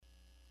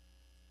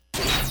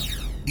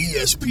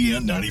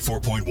ESPN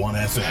 94.1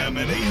 FM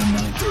and AM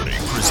 930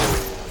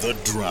 present The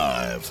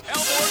Drive.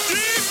 Elmore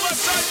deep, left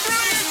side,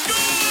 Bryant,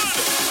 good!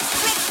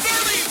 From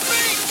 30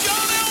 feet,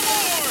 John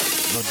Elmore!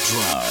 The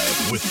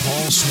Drive with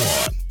Paul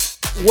Swann.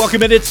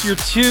 Welcome in. It's your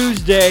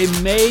Tuesday,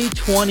 May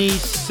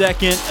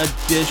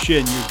 22nd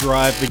edition. Your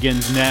drive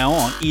begins now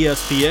on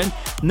ESPN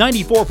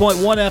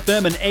 94.1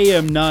 FM and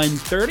AM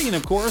 930. And,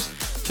 of course,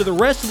 to the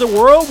rest of the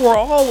world, we're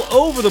all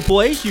over the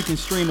place. You can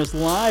stream us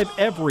live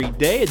every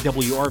day at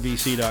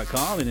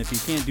WRVC.com. And if you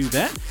can't do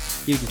that,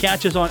 you can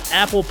catch us on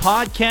Apple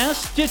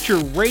Podcasts, Stitcher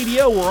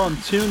Radio. We're on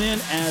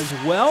TuneIn as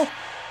well.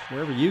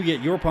 Wherever you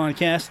get your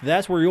podcast,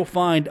 that's where you'll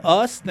find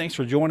us. Thanks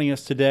for joining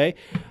us today.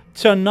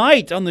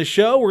 Tonight on the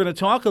show, we're going to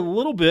talk a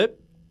little bit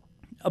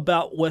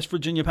about West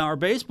Virginia Power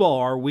Baseball,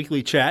 our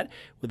weekly chat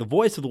with the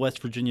voice of the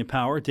West Virginia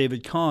Power,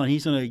 David Kahn.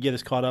 He's going to get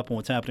us caught up on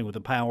what's happening with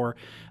the Power.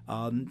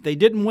 They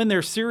didn't win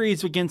their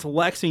series against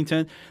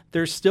Lexington.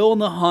 They're still in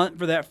the hunt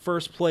for that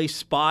first place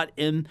spot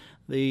in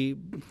the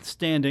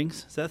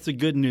standings, so that's the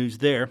good news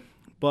there.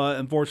 But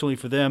unfortunately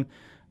for them,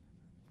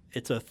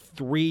 it's a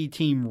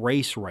 3-team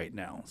race right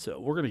now. So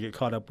we're going to get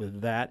caught up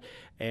with that.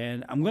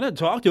 And I'm going to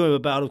talk to him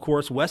about, of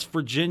course, West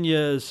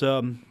Virginia's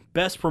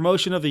best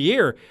promotion of the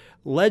year,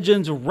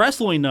 Legends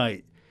Wrestling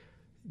Night.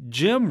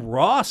 Jim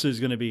Ross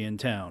is going to be in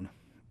town.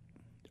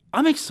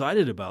 I'm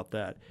excited about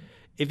that.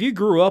 If you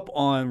grew up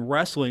on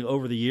wrestling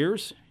over the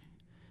years,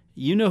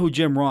 you know who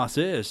Jim Ross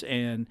is.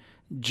 And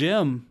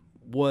Jim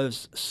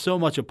was so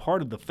much a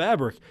part of the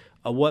fabric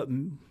of what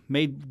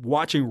made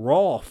watching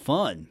Raw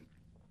fun.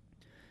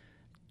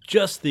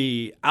 Just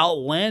the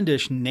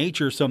outlandish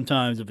nature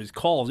sometimes of his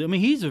calls. I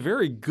mean, he's a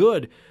very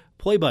good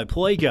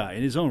play-by-play guy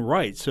in his own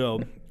right,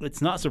 so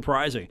it's not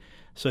surprising.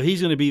 So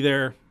he's going to be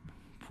there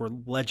for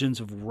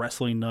Legends of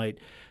Wrestling Night.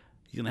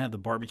 He's going to have the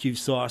barbecue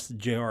sauce,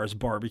 JR's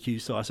barbecue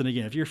sauce. And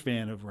again, if you're a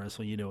fan of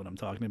wrestling, you know what I'm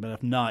talking about.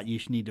 If not, you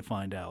need to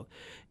find out.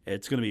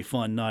 It's going to be a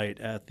fun night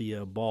at the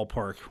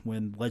ballpark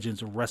when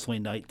Legends of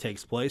Wrestling Night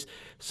takes place.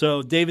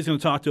 So David's going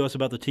to talk to us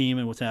about the team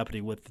and what's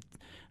happening with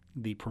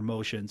the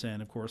promotions.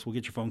 And, of course, we'll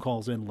get your phone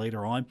calls in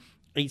later on.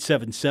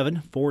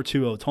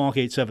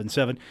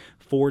 877-420-TALK,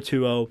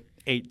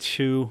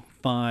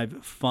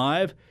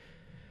 877-420-8255.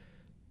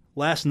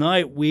 Last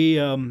night, we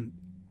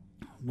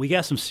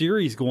got some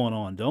series going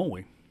on, don't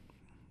we?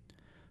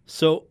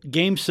 So,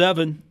 Game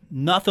 7,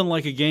 nothing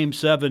like a Game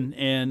 7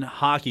 in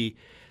hockey.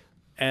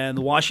 And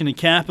the Washington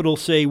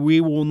Capitals say we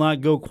will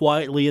not go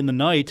quietly in the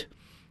night.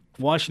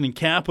 Washington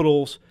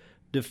Capitals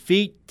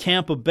defeat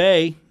Tampa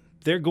Bay.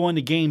 They're going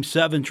to Game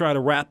 7, try to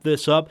wrap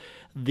this up.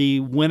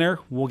 The winner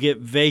will get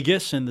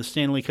Vegas in the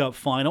Stanley Cup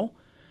Final.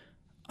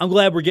 I'm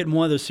glad we're getting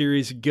one of those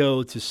series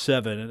go to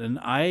 7. And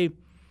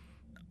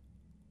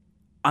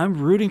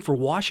I'm rooting for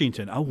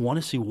Washington. I want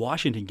to see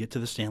Washington get to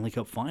the Stanley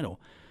Cup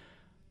Final.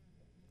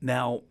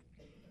 Now,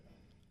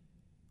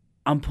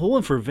 I'm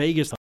pulling for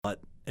Vegas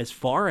as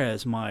far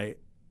as my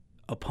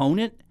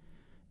opponent,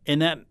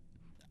 and that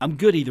I'm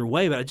good either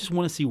way, but I just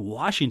want to see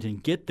Washington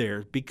get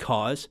there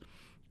because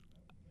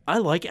I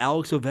like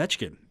Alex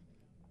Ovechkin.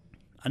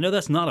 I know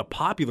that's not a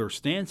popular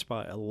stance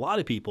by a lot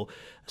of people,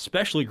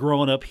 especially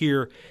growing up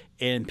here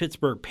in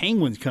Pittsburgh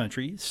Penguins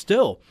country.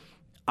 Still,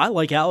 I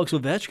like Alex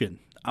Ovechkin.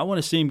 I want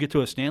to see him get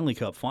to a Stanley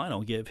Cup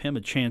final, give him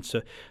a chance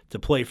to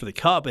play for the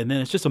Cup. And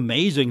then it's just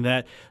amazing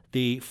that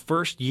the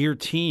first-year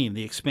team,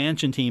 the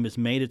expansion team, has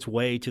made its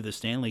way to the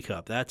Stanley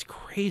Cup. That's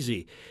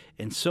crazy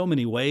in so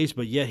many ways,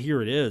 but yet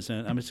here it is,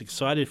 and I'm just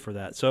excited for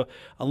that. So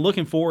I'm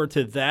looking forward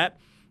to that.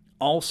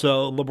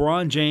 Also,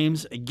 LeBron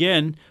James,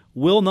 again,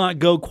 will not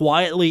go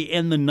quietly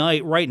in the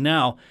night. Right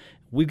now,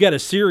 we've got a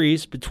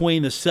series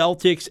between the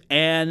Celtics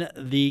and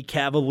the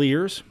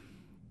Cavaliers.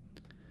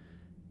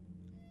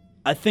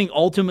 I think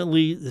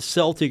ultimately the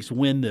Celtics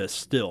win this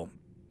still.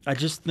 I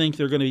just think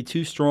they're going to be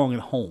too strong at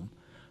home.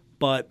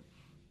 But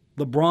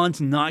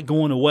LeBron's not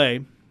going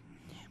away.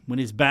 When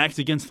his back's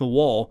against the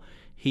wall,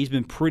 he's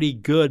been pretty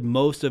good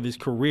most of his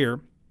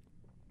career.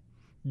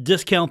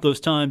 Discount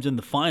those times in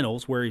the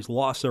finals where he's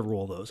lost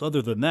several of those.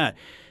 Other than that,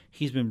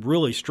 he's been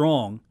really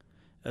strong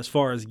as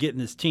far as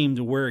getting his team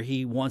to where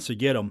he wants to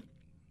get them.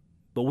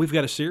 But we've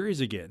got a series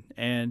again,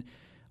 and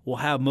we'll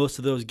have most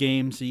of those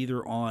games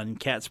either on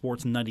Cat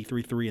Sports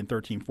 93.3 and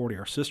 1340,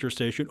 our sister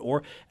station,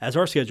 or as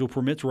our schedule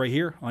permits right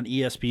here on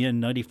ESPN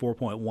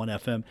 94.1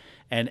 FM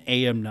and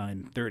AM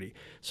 930.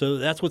 So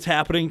that's what's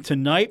happening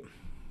tonight.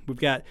 We've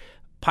got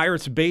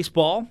Pirates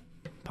baseball.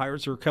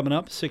 Pirates are coming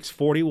up.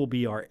 6:40 will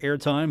be our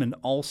airtime. And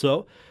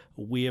also,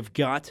 we have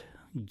got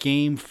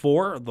Game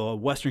 4 of the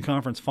Western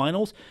Conference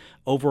Finals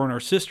over on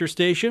our sister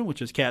station,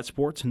 which is Cat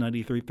Sports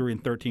 93.3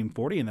 and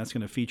 1340, and that's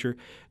going to feature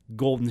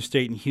Golden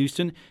State and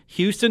Houston.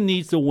 Houston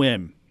needs to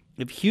win.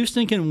 If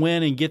Houston can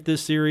win and get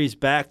this series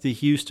back to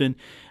Houston,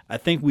 I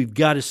think we've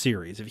got a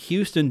series. If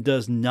Houston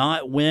does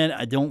not win,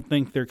 I don't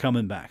think they're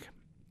coming back.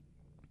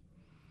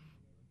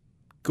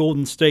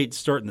 Golden State's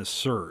starting to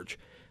surge.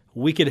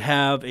 We could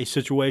have a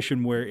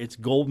situation where it's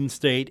Golden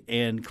State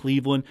and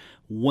Cleveland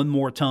one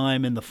more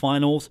time in the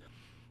finals.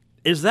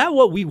 Is that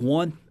what we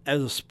want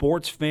as a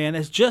sports fan?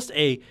 As just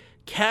a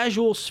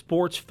casual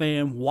sports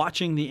fan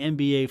watching the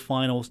NBA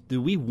Finals,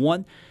 do we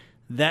want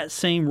that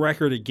same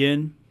record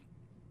again?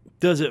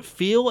 Does it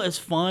feel as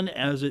fun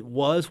as it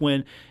was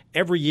when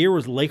every year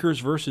was Lakers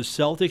versus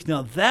Celtics?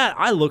 Now that,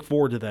 I look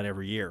forward to that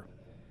every year.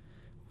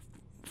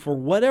 For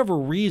whatever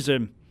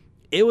reason,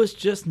 it was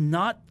just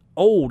not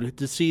old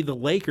to see the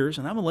Lakers,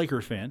 and I'm a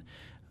Lakers fan,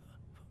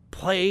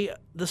 play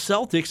the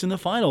Celtics in the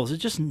finals. It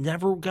just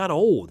never got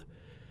old.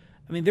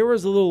 I mean, there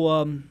was a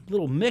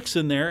little mix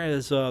in there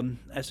as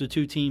the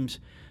two teams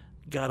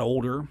got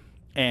older,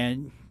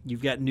 and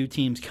you've got new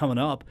teams coming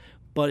up.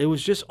 But it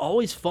was just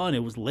always fun.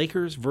 It was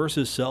Lakers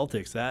versus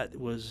Celtics. That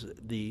was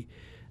the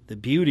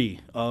beauty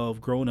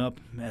of growing up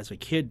as a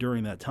kid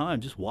during that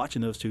time, just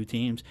watching those two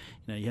teams.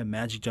 You know, you have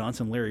Magic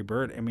Johnson, Larry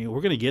Bird. I mean,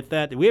 we're going to get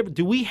that.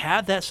 Do we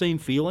have that same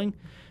feeling?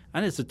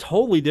 And it's a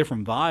totally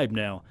different vibe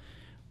now.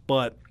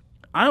 But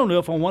I don't know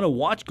if I want to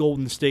watch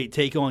Golden State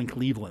take on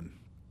Cleveland.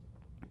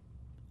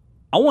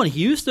 I want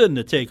Houston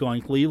to take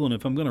on Cleveland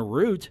if I'm going to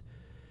root.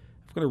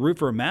 If I'm going to root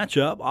for a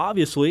matchup,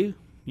 obviously,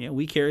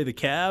 we carry the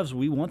Cavs.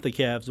 We want the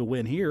Cavs to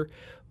win here.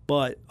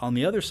 But on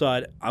the other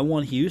side, I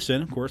want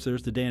Houston. Of course,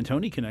 there's the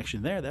D'Antoni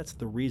connection there. That's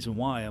the reason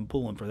why I'm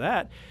pulling for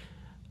that.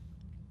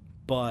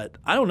 But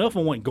I don't know if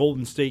I want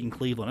Golden State and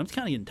Cleveland. I'm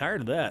kind of getting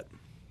tired of that.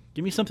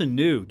 Give me something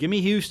new. Give me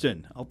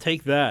Houston. I'll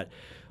take that.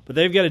 But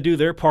they've got to do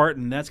their part,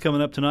 and that's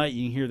coming up tonight.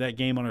 You can hear that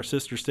game on our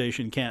sister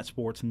station, Cat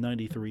Sports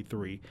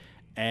 93.3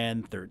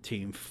 and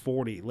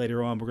 1340.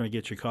 Later on, we're going to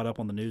get you caught up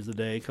on the news of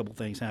the day. A couple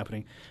things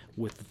happening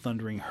with the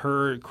Thundering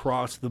Herd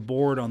across the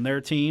board on their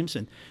teams,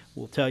 and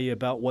we'll tell you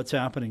about what's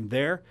happening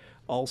there.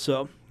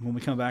 Also, when we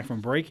come back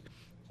from break,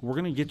 we're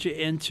going to get you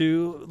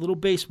into a little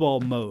baseball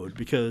mode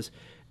because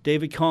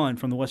David Kahn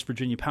from the West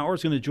Virginia Power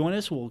is going to join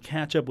us. We'll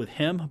catch up with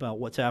him about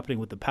what's happening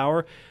with the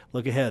Power,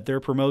 look ahead at their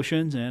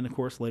promotions, and, of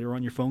course, later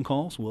on your phone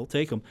calls, we'll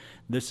take them.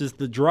 This is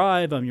The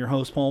Drive. I'm your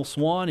host, Paul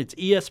Swann. It's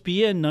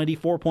ESPN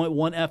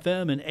 94.1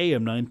 FM and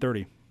AM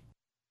 930.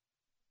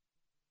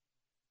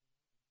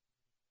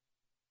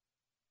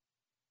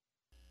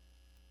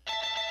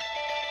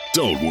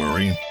 Don't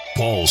worry.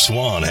 Paul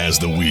Swann has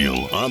the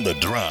wheel on The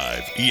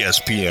Drive.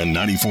 ESPN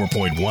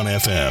 94.1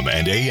 FM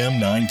and AM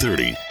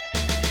 930.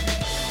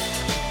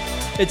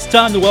 It's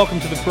time to welcome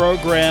to the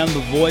program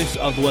the voice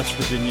of the West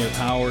Virginia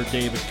Power,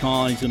 David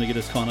Kahn. He's going to get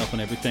us caught up on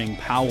everything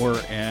Power,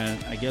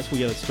 and I guess we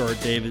got to start,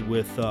 David,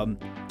 with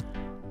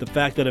the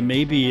fact that it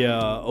may be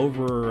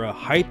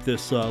overhyped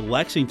this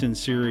Lexington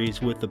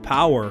series with the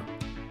Power.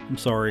 I'm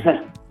sorry,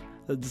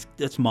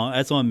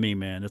 that's on me,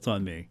 man. That's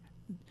on me.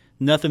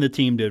 Nothing the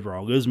team did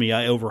wrong. It was me.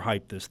 I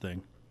overhyped this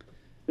thing.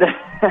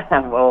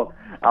 Well,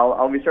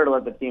 I'll be sure to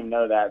let the team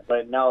know that.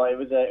 But no, it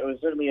was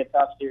certainly a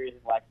tough series in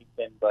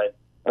Lexington,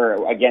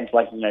 or against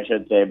Lexington, I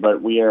should say.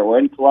 But we're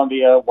in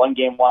Columbia. One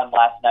game won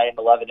last night in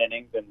 11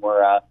 innings, and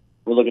we're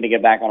looking to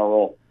get back on a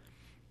roll.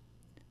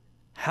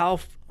 How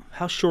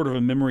short of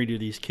a memory do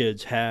these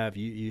kids have?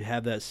 You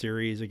have that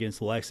series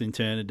against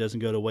Lexington. It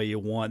doesn't go the way you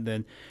want.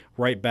 Then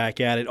right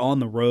back at it on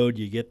the road,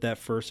 you get that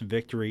first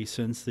victory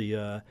since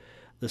the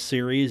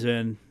series,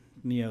 and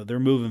they're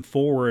moving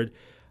forward.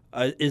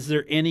 Is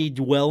there any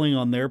dwelling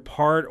on their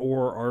part,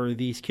 or are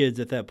these kids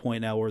at that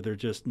point now where they're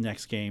just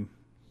next game?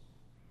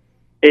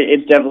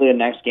 It's definitely a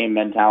next game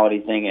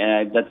mentality thing,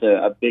 and that's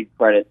a big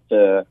credit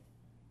to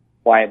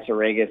Wyatt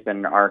Saragas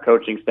and our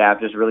coaching staff,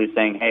 just really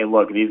saying, hey,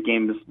 look, these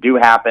games do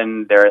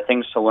happen. There are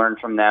things to learn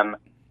from them,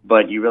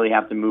 but you really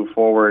have to move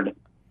forward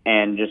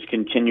and just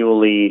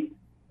continually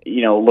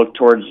look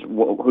towards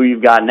who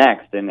you've got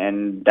next,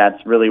 and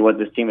that's really what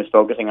this team is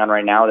focusing on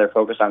right now. They're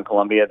focused on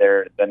Columbia.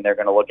 Then they're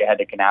going to look ahead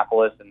to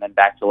Kannapolis and then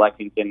back to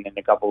Lexington in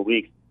a couple of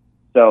weeks.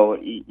 So,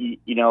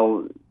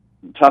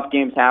 tough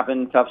games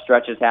happen, tough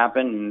stretches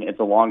happen, and it's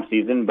a long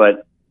season,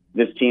 but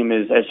this team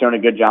has shown a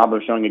good job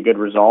of showing a good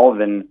resolve,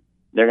 and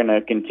they're going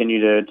to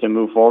continue to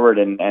move forward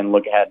and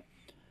look ahead.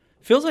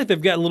 Feels like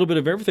they've got a little bit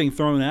of everything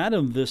thrown at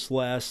them this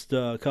last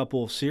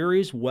couple of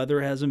series.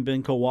 Weather hasn't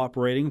been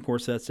cooperating. Of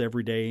course, that's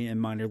every day in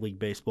minor league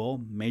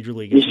baseball, major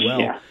league as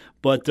well. Yeah.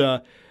 But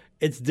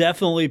it's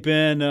definitely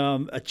been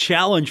a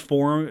challenge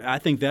for them. I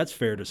think that's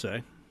fair to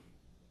say.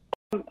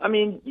 I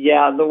mean,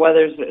 yeah, the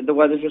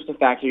weather's just a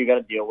factor you got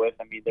to deal with.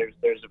 I mean,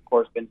 there's of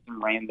course been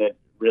some rain that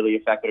really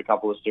affected a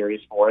couple of series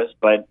for us,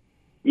 but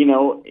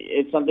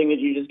it's something that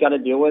you just got to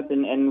deal with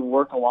and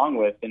work along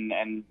with.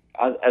 And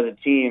as a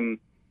team,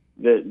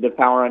 the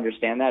Power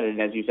understand that, and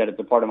as you said, it's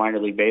a part of minor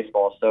league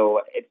baseball.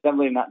 So it's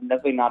definitely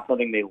not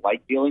something they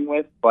like dealing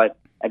with, but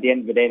at the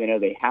end of the day, they know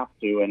they have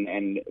to,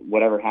 and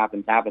whatever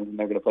happens, and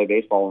they're going to play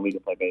baseball when we can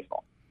play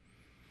baseball.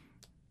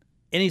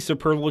 Any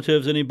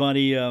superlatives?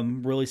 Anybody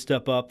really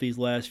step up these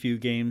last few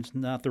games?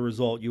 Not the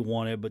result you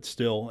wanted, but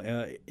still,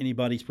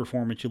 anybody's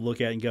performance you look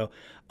at and go,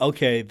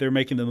 okay, they're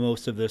making the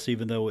most of this,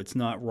 even though it's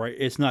not right.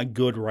 It's not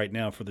good right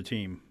now for the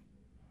team.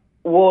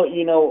 Well,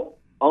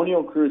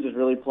 O'Neal Cruz is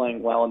really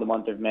playing well in the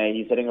month of May.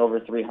 He's hitting over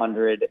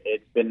 300.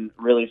 It's been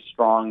really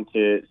strong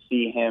to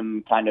see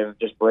him kind of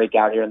just break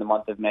out here in the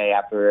month of May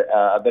after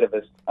a bit of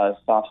a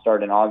soft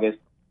start in August.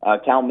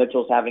 Cal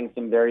Mitchell's having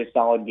some very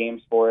solid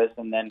games for us,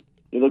 and then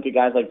You look at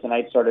guys like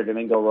tonight's starter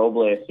Domingo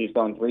Robles. He's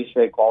thrown 3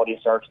 straight quality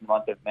starts in the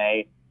month of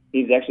May.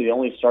 He's actually the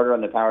only starter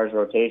on the Power's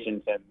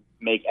rotation to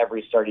make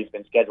every start he's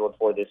been scheduled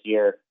for this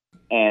year.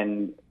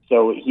 And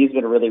so he's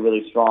been really,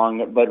 really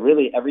strong. But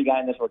really, every guy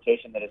in this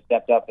rotation that has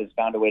stepped up has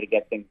found a way to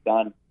get things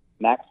done.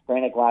 Max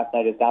Kranick last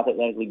night, his South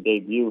Atlantic League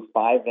debut,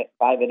 five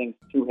innings,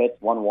 2 hits,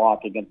 1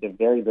 walk against a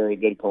very, very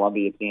good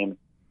Columbia team.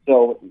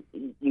 So,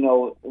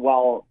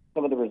 while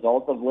some of the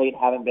results of late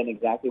haven't been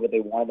exactly what they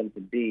wanted them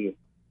to be,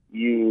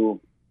 you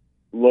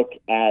look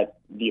at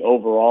the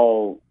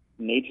overall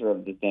nature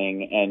of the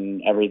thing,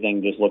 and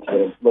everything just looks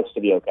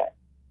to be okay.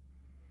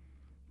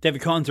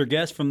 David Kahn's our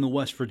guest from the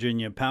West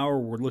Virginia Power.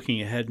 We're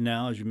looking ahead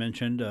now, as you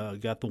mentioned,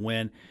 got the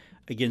win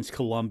against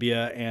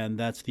Columbia, and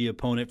that's the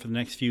opponent for the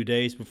next few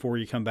days before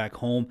you come back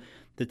home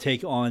to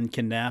take on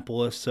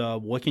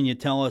Kannapolis. What can you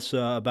tell us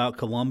about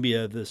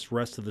Columbia this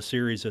rest of the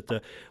series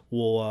that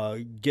will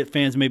get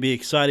fans maybe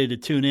excited to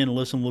tune in and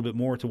listen a little bit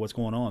more to what's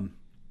going on?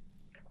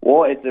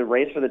 Well, it's a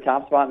race for the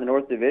top spot in the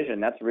North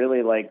Division. That's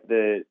really like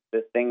the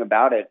thing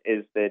about it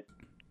is that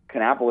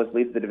Kannapolis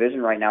leads the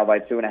division right now by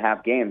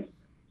 2.5 games.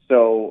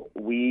 So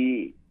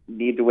we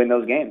need to win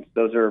those games.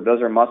 Those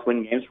are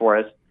must-win games for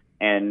us,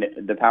 and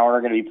the Power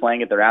are going to be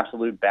playing at their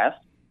absolute best.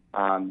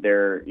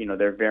 They're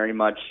very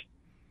much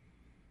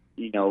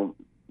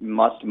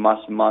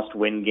must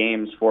win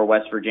games for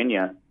West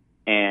Virginia,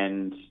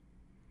 and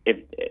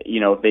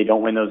if they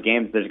don't win those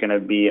games, there's going to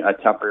be a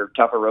tougher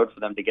road for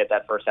them to get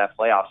that first half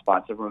playoff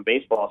spot. So from a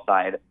baseball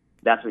side,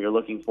 that's what you're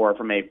looking for.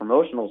 From a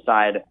promotional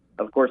side,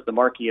 of course, the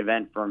marquee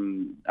event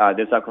from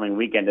this upcoming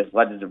weekend is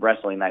Legends of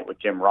Wrestling Night with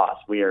Jim Ross.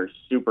 We are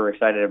super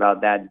excited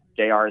about that.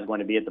 JR is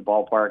going to be at the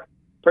ballpark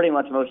pretty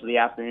much most of the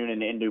afternoon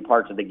and into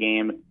parts of the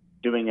game,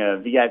 doing a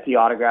VIP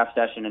autograph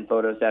session and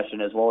photo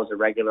session, as well as a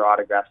regular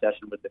autograph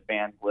session with the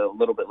fans a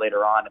little bit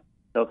later on.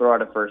 They'll throw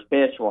out a first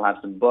pitch. We'll have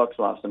some books.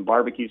 We'll have some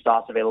barbecue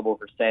sauce available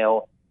for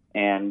sale,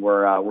 and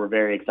we're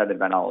very excited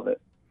about all of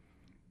it.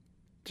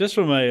 Just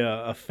from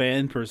a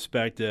fan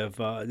perspective,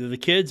 do the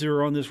kids who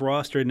are on this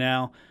roster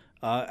now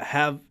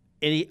have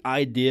any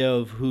idea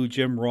of who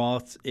Jim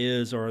Ross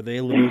is, or are they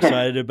a little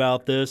excited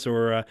about this,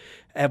 or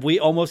have we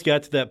almost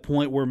got to that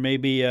point where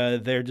maybe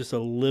they're just a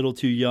little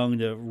too young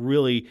to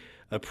really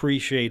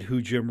appreciate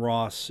who Jim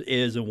Ross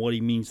is and what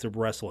he means to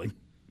wrestling?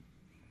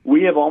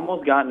 We have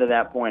almost gotten to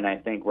that point, I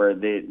think, where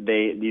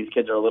these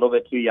kids are a little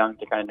bit too young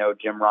to kind of know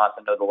Jim Ross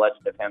and know the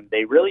legend of him.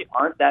 They really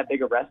aren't that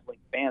big of wrestling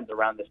fans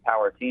around this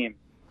Power team,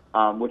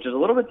 which is a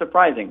little bit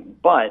surprising.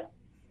 But,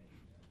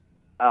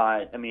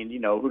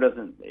 who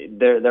doesn't?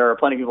 There are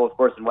plenty of people, of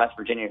course, in West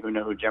Virginia who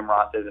know who Jim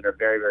Ross is and are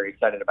very, very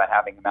excited about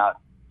having him out.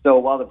 So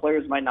while the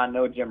players might not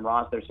know Jim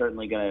Ross, they're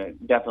certainly going to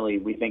definitely,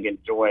 we think,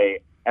 enjoy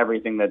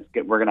everything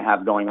we're going to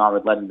have going on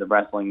with Legends of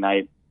Wrestling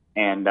Night,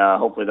 and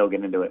hopefully they'll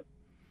get into it.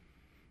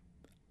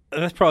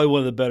 That's probably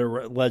one of the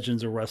better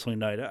Legends of Wrestling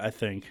Night, I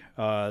think,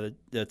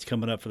 that's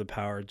coming up for the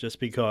Power,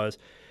 just because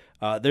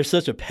there's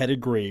such a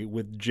pedigree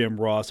with Jim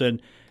Ross.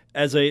 And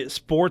as a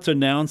sports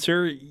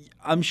announcer,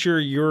 I'm sure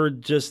you're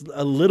just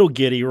a little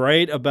giddy,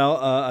 right,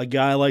 about a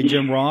guy like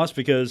Jim Ross,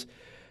 because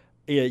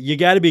you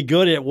got to be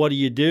good at what do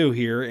you do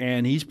here,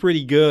 and he's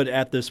pretty good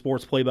at the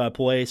sports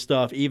play-by-play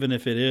stuff, even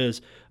if it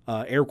is,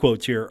 air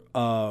quotes here,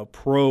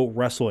 pro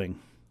wrestling.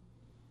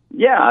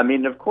 Yeah, I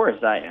mean, of course.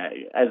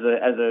 As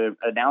a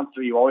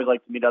announcer, you always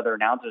like to meet other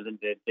announcers, and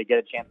to get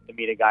a chance to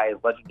meet a guy as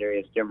legendary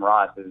as Jim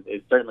Ross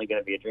is certainly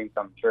going to be a dream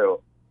come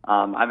true.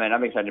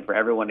 I'm excited for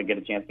everyone to get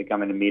a chance to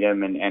come in and meet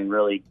him and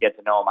really get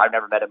to know him. I've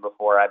never met him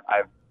before.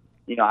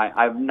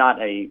 I'm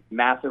not a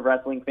massive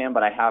wrestling fan,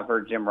 but I have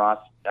heard Jim Ross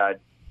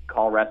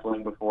call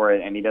wrestling before,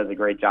 and he does a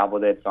great job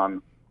with it. So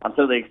I'm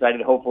certainly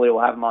excited. Hopefully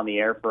we'll have him on the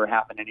air for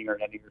half an inning or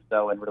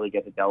so and really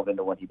get to delve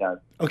into what he does.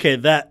 Okay,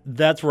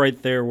 that's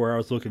right there where I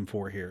was looking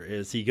for here.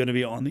 Is he going to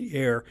be on the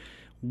air?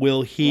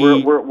 Will he?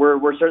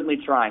 We're certainly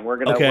trying. We're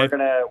trying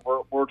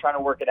to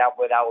work it out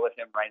with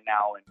him right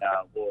now, and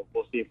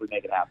we'll see if we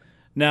make it happen.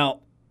 Now,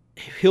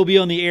 he'll be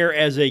on the air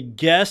as a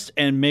guest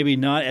and maybe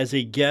not as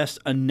a guest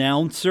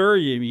announcer.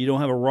 You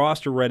don't have a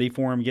roster ready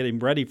for him, getting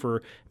ready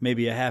for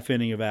maybe a half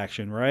inning of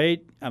action,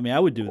 right? I mean, I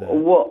would do that.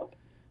 Well,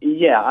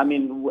 yeah, I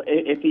mean,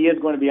 if he is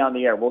going to be on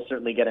the air, we'll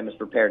certainly get him as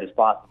prepared as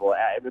possible.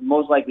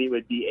 Most likely it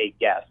would be a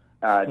guest,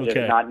 just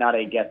not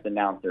a guest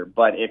announcer.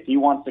 But if he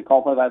wants to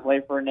call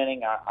play-by-play for an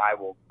inning, I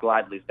will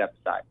gladly step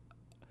aside.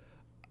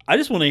 I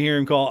just want to hear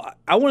him call.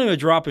 I want him to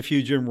drop a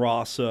few Jim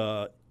Ross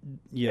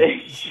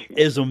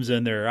isms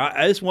in there.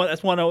 I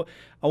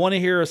want to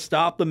hear a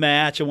stop the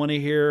match. I want to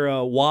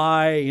hear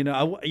why.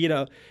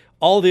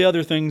 All the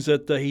other things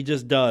that he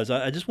just does.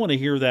 I just want to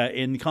hear that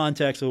in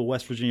context of a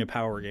West Virginia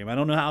Power game. I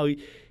don't know how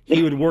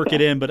he would work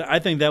it in, but I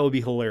think that would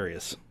be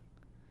hilarious.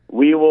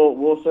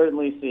 We'll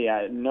certainly see.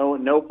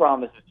 No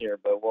promises here,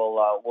 but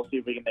we'll see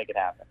if we can make it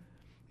happen.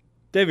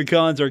 David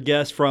Kahn's our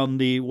guest from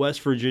the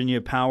West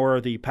Virginia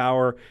Power. The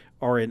Power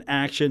are in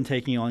action,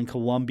 taking on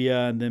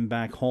Columbia, and then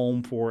back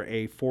home for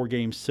a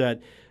 4-game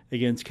set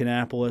against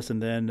Kannapolis,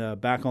 and then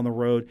back on the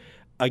road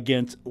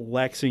against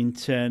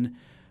Lexington.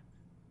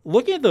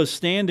 Looking at those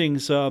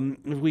standings,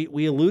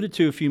 we alluded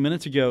to a few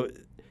minutes ago,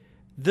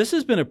 this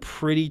has been a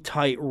pretty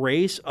tight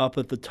race up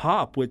at the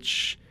top,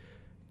 which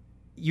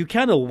you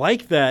kind of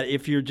like that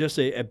if you're just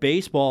a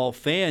baseball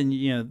fan.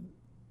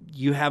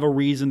 You have a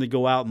reason to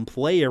go out and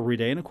play every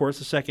day. And, of course,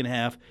 the second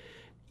half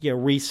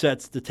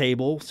resets the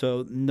table,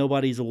 so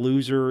nobody's a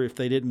loser if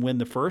they didn't win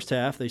the first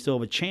half. They still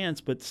have a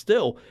chance, but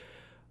still –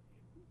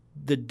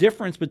 the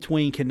difference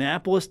between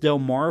Kannapolis,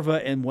 Delmarva,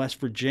 and West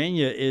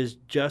Virginia is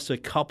just a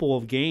couple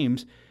of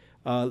games.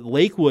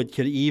 Lakewood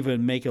could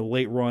even make a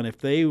late run if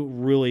they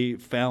really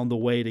found a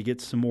way to get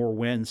some more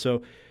wins.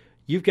 So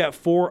you've got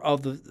 4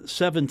 of the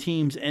 7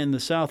 teams in the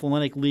South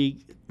Atlantic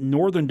League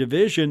Northern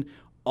Division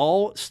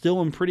all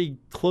still in pretty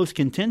close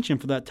contention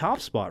for that top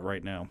spot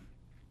right now.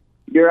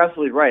 You're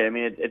absolutely right. I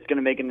mean, it's going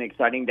to make it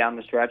exciting down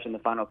the stretch in the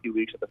final few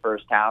weeks of the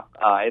first half.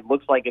 It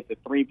looks like it's a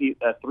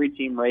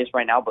three-team race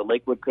right now, but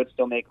Lakewood could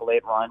still make a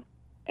late run.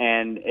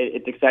 And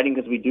it's exciting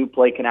because we do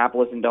play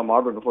Kannapolis and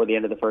Delmarva before the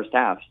end of the first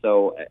half.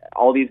 So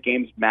all these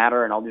games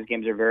matter, and all these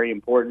games are very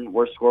important.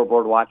 We're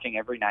scoreboard watching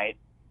every night.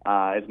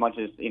 As much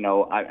as,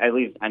 at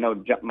least I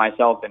know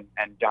myself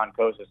and John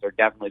Kosis are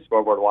definitely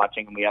scoreboard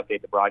watching, and we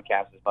update the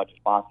broadcast as much as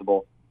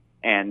possible.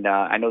 And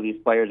I know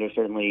these players are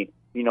certainly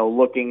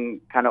looking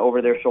kind of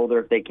over their shoulder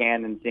if they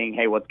can and seeing,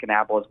 hey, what's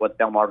Kannapolis, what's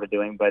Delmarva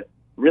doing? But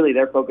really,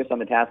 they're focused on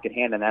the task at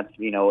hand, and that's,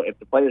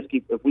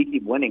 if we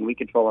keep winning, we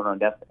control our own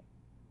destiny.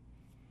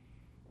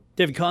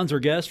 David Kahn's our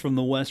guest from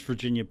the West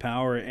Virginia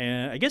Power,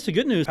 and I guess the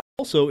good news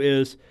also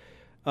is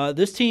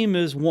this team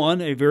is, 1,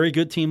 a very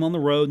good team on the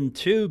road, and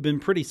 2, been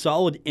pretty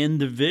solid in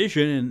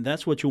division, and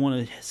that's what you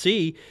want to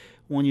see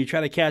when you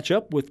try to catch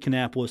up with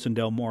Kannapolis and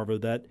Delmarva,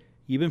 that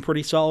you've been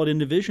pretty solid in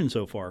division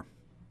so far.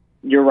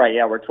 You're right.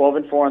 Yeah, we're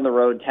 12-4 on the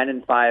road,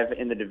 10-5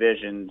 in the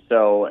division.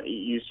 So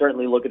you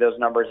certainly look at those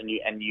numbers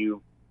and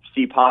you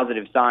see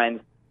positive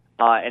signs.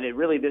 And it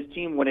really, this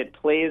team, when it's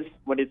played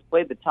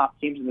the top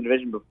teams in the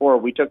division before,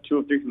 we took 2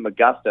 of 3 from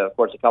Augusta. Of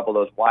course, a couple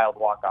of those wild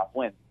walk-off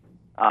wins.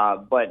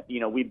 But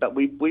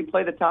we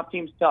play the top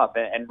teams tough,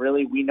 and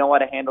really we know how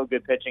to handle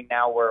good pitching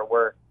now.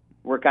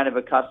 We're kind of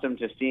accustomed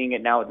to seeing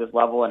it now at this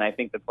level, and I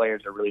think the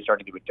players are really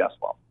starting to adjust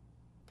well.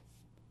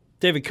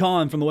 David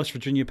Kahn from the West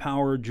Virginia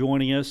Power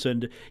joining us,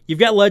 and you've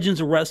got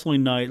Legends of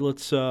Wrestling Night.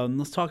 Let's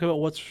talk about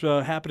what's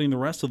happening the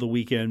rest of the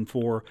weekend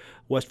for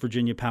West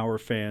Virginia Power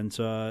fans.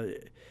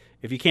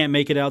 If you can't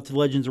make it out to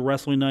Legends of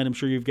Wrestling Night, I'm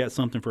sure you've got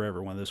something for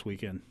everyone this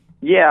weekend.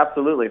 Yeah,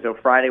 absolutely. So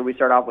Friday we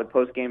start off with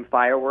post-game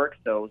fireworks,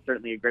 so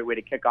certainly a great way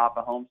to kick off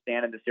a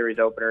homestand in the series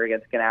opener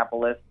against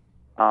Kannapolis.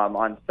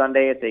 On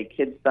Sunday, it's a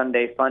Kids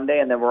Sunday Fun Day,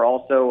 and then we're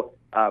also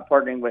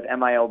partnering with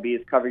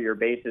MILB's Cover Your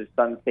Bases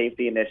Sun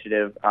Safety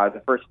Initiative.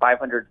 The first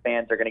 500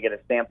 fans are going to get a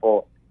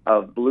sample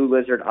of Blue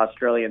Lizard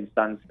Australian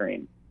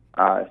sunscreen.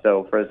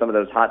 So for some of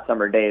those hot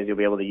summer days, you'll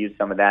be able to use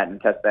some of that and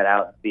test that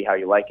out and see how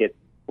you like it.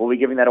 We'll be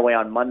giving that away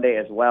on Monday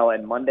as well,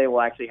 and Monday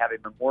we'll actually have a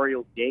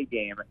Memorial Day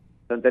game.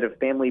 So instead of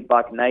Family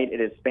Buck Night, it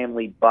is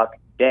Family Buck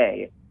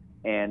Day,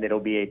 and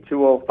it'll be a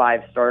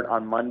 2:05 start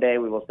on Monday.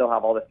 We will still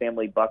have all the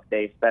Family Buck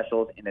Day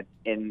specials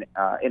in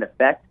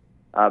effect.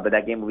 But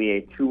that game will be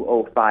a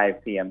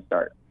 2:05 p.m.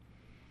 start.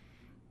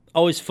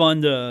 Always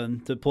fun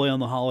to play on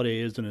the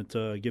holiday, isn't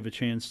it? Give a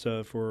chance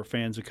for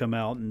fans to come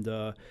out,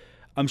 and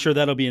I'm sure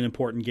that'll be an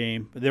important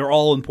game. They're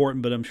all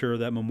important, but I'm sure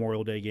that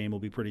Memorial Day game will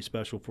be pretty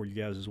special for you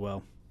guys as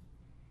well.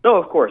 So,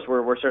 of course,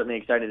 we're certainly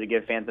excited to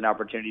give fans an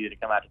opportunity to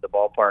come out to the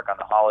ballpark on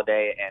the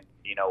holiday, and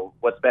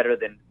what's better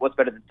than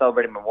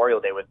celebrating Memorial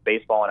Day with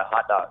baseball and a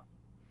hot dog.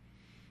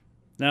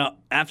 Now,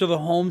 after the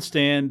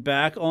homestand,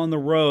 back on the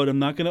road, I'm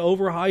not going to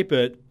overhype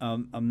it.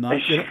 I'm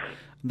not going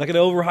to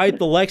overhype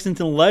the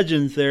Lexington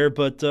Legends there,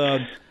 but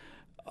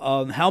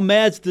how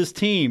mad's this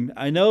team?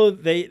 I know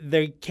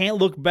they can't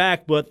look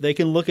back, but they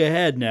can look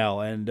ahead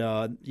now,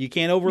 and you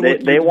can't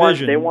overlook they your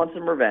division. They want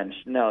some revenge.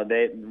 No,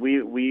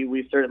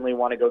 we certainly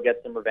want to go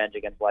get some revenge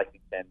against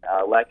Lexington.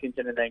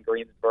 Lexington and then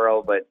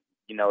Greensboro, but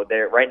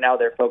right now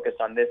they're focused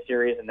on this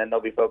series, and then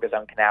they'll be focused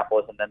on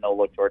Kannapolis, and then they'll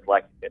look towards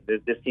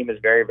Lexington. This team is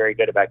very, very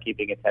good about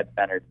keeping its head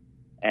centered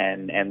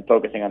and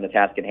focusing on the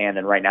task at hand.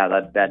 And right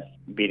now, that's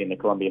beating the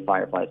Columbia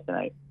Fireflies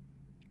tonight.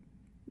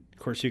 Of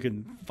course, you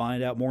can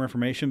find out more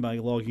information by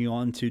logging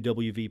on to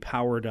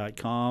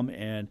wvpower.com,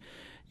 and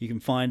you can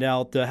find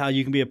out how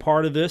you can be a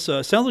part of this.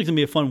 Sounds like it's going to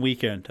be a fun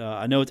weekend.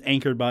 I know it's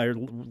anchored by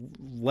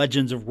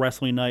Legends of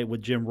Wrestling Night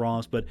with Jim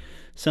Ross, but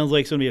sounds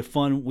like it's going to be a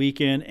fun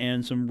weekend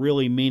and some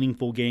really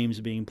meaningful games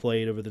being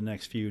played over the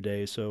next few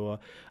days. So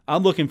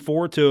I'm looking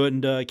forward to it,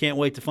 and can't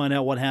wait to find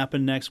out what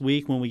happened next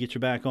week when we get you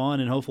back on,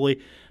 and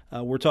hopefully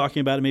we're talking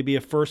about it, maybe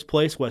a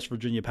first-place West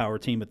Virginia Power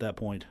team at that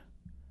point.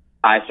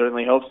 I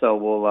certainly hope so.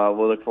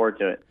 We'll look forward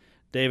to it.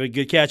 David,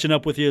 good catching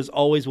up with you as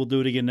always. We'll do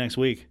it again next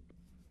week.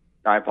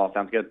 All right, Paul.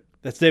 Sounds good.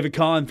 That's David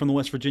Kahn from the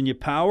West Virginia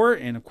Power.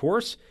 And, of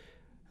course,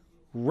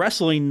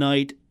 Wrestling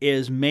Night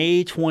is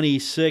May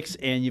 26th,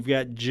 and you've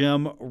got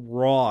Jim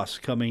Ross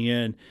coming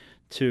in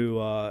to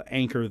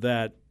anchor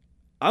that.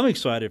 I'm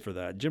excited for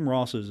that. Jim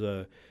Ross is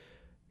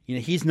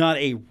He's not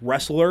a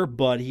wrestler,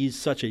 but he's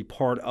such a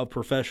part of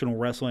professional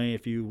wrestling.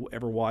 If you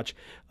ever watch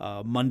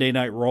Monday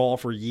Night Raw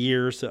for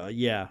years,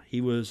 he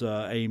was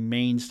a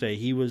mainstay.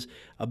 He was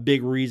a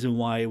big reason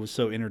why it was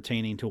so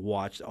entertaining to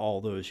watch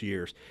all those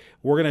years.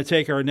 We're going to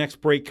take our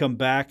next break, come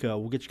back.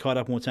 We'll get you caught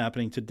up on what's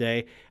happening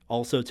today.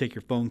 Also, take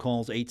your phone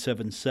calls,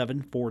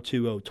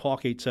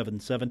 877-420-TALK,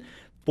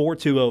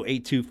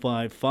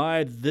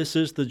 877-420-8255. This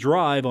is The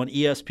Drive on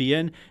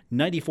ESPN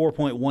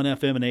 94.1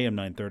 FM and AM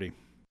 930.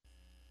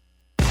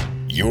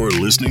 You're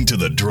listening to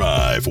The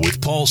Drive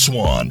with Paul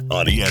Swann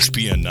on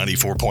ESPN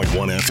 94.1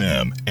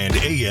 FM and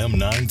AM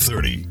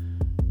 930.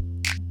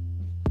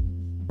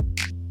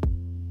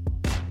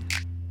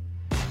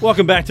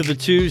 Welcome back to the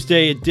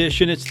Tuesday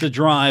edition. It's The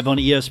Drive on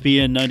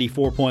ESPN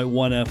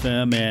 94.1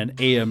 FM and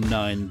AM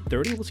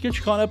 930. Let's get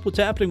you caught up what's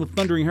happening with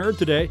Thundering Herd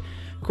today.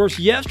 Of course,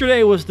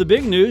 yesterday was the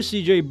big news.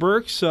 CJ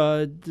Burks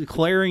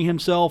declaring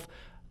himself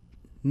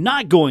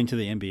not going to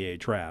the NBA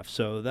draft.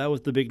 So that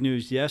was the big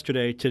news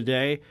yesterday.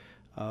 Today,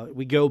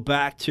 we go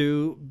back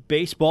to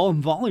baseball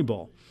and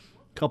volleyball.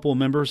 A couple of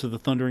members of the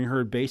Thundering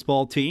Herd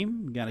baseball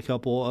team got a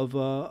couple of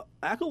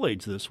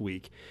accolades this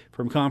week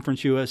from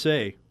Conference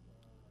USA.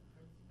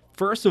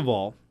 First of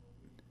all,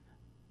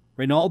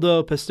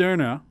 Reynaldo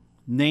Pastrana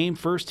named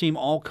first-team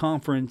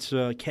All-Conference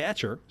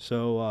catcher.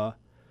 So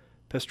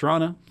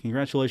Pastrana,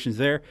 congratulations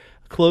there.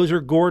 Closer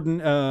Gordon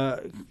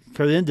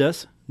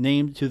Cardendas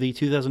named to the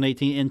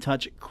 2018 In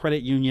Touch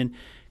Credit Union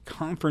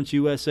Conference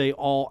USA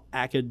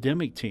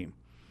All-Academic Team.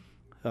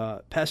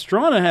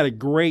 Pastrana had a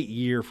great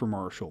year for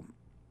Marshall.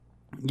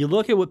 You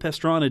look at what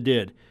Pastrana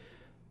did,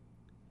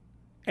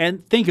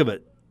 and think of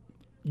it.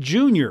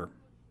 Junior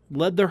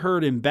led the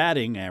Herd in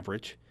batting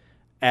average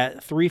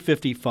at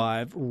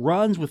 355,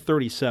 runs with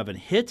 37,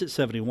 hits at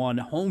 71,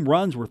 home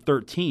runs were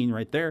 13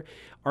 right there.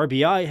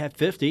 RBI had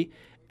 50,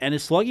 and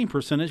his slugging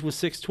percentage was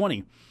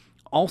 620.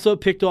 Also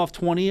picked off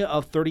 20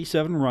 of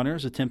 37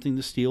 runners attempting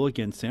to steal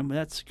against him.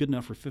 That's good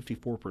enough for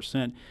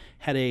 54%.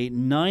 Had a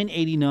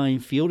 989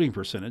 fielding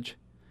percentage.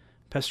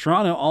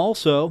 Pastrana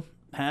also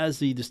has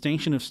the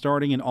distinction of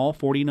starting in all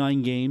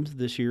 49 games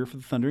this year for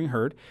the Thundering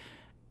Herd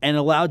and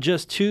allowed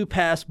just 2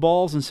 passed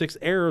balls and 6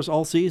 errors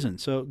all season.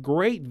 So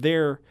great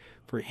there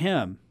for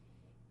him.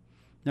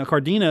 Now,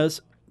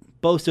 Cardenas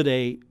boasted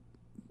a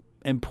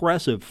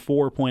impressive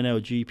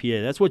 4.0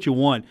 GPA. That's what you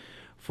want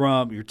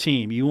from your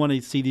team. You want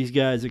to see these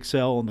guys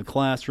excel in the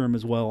classroom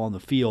as well on the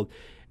field,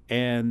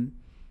 and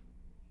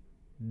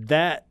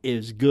that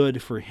is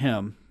good for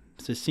him.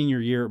 It's his senior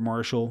year at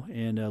Marshall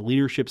in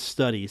leadership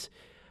studies.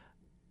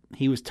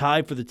 He was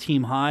tied for the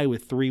team high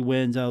with 3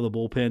 wins out of the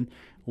bullpen,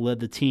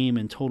 led the team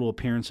in total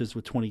appearances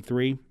with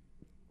 23.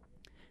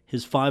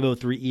 His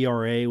 5.03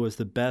 ERA was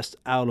the best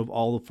out of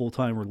all the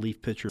full-time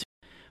relief pitchers.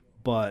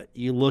 But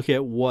you look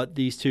at what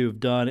these two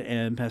have done,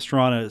 and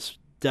Pastrana is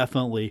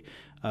definitely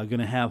going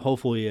to have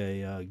hopefully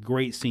a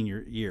great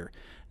senior year.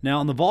 Now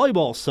on the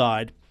volleyball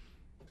side,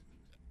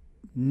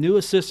 new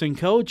assistant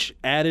coach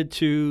added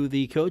to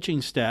the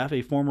coaching staff,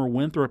 a former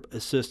Winthrop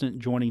assistant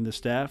joining the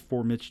staff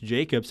for Mitch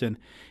Jacobs, and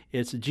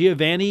it's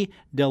Giovanni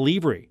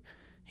Delivri.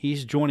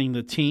 He's joining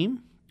the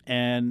team,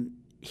 and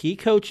he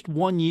coached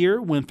 1 year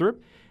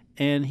Winthrop,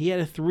 and he had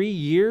a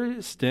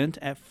 3-year stint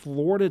at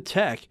Florida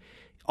Tech.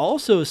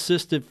 Also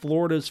assisted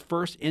Florida's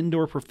first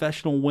indoor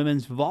professional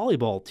women's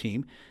volleyball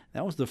team.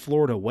 That was the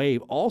Florida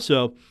Wave.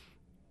 Also,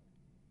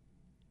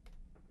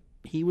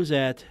 he was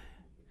at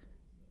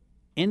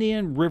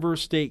Indian River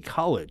State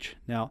College.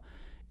 Now,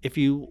 if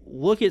you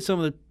look at some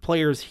of the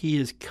players he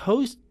has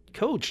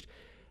coached,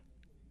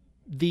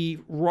 the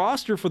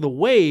roster for the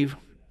Wave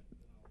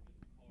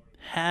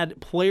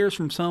had players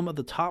from some of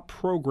the top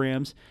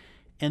programs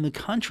in the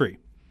country.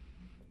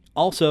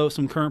 Also,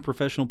 some current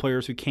professional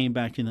players who came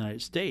back to the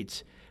United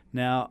States.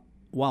 Now,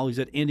 while he's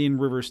at Indian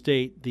River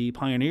State, the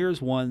Pioneers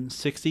won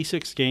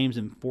 66 games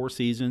in 4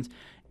 seasons,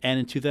 and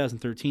in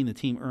 2013, the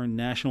team earned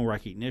national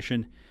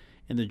recognition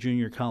in the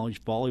junior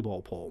college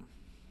volleyball poll.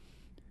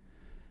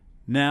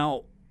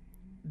 Now,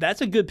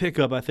 that's a good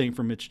pickup, I think,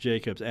 for Mitch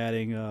Jacobs,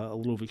 adding a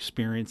little of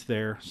experience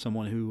there,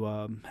 someone who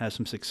has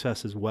some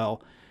success as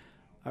well.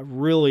 I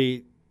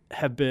really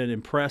have been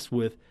impressed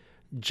with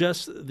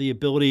just the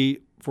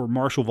ability for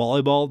Marshall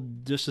Volleyball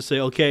just to say,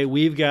 okay,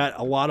 we've got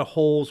a lot of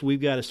holes. We've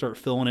got to start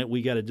filling it.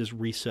 We got to just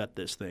reset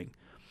this thing.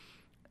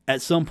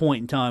 At some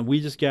point in time,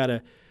 we just got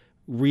to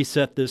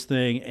reset this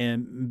thing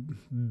and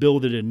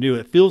build it anew.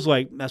 It feels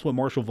like that's what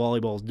Marshall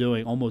Volleyball is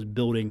doing, almost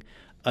building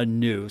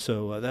anew.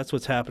 So that's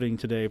what's happening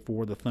today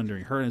for the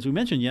Thundering Herd. As we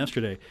mentioned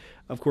yesterday,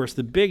 of course,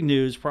 the big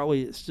news,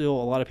 probably still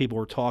a lot of people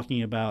are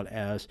talking about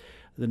as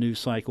the news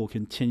cycle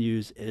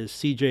continues, is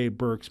CJ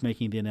Burks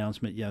making the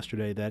announcement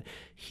yesterday that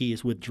he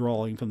is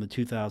withdrawing from the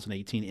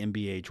 2018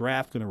 NBA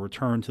draft, going to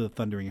return to the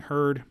Thundering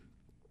Herd.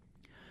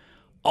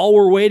 All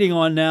we're waiting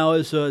on now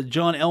is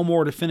John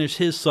Elmore to finish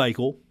his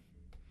cycle.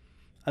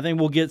 I think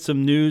we'll get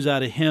some news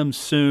out of him as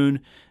soon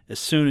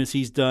as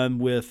he's done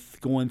with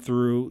going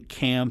through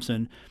camps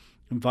and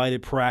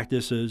invited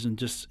practices and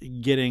just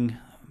getting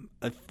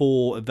a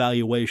full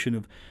evaluation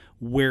of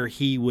where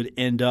he would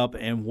end up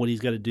and what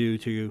he's got to do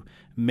to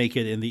make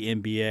it in the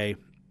NBA.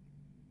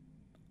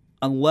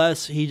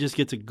 Unless he just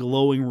gets a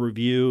glowing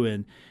review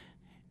and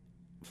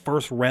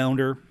first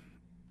rounder,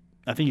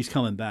 I think he's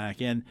coming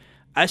back. And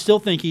I still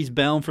think he's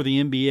bound for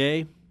the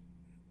NBA.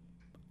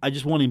 I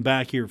just want him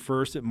back here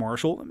first at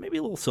Marshall. Maybe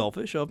a little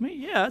selfish of me.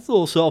 Yeah, it's a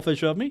little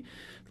selfish of me.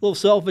 A little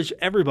selfish,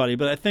 everybody.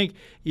 But I think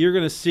you're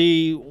going to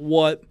see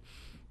what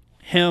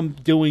him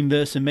doing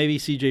this, and maybe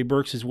C.J.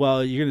 Burks as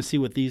well, you're going to see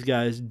what these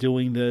guys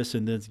doing this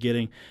and then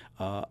getting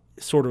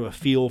sort of a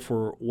feel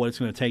for what it's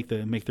going to take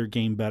to make their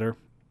game better.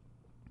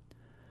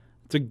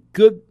 It's a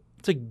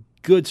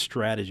good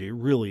strategy. It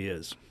really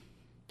is.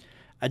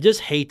 I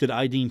just hate that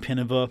Aidin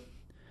Pinova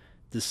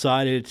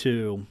decided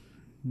to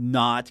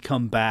not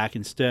come back.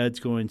 Instead, it's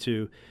going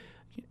to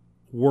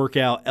work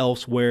out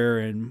elsewhere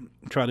and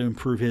try to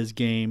improve his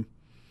game.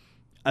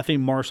 I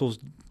think Marshall's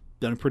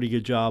done a pretty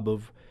good job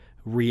of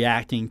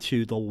reacting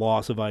to the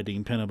loss of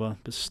Aidin Pinova,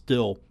 but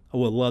still, I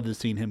would love to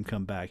see him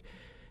come back.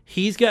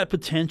 He's got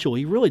potential.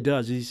 He really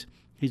does. He's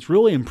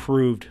really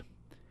improved,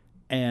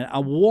 and I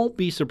won't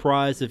be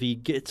surprised if he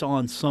gets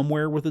on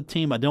somewhere with the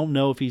team. I don't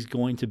know if he's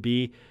going to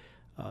be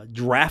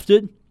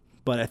drafted,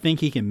 but I think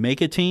he can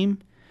make a team,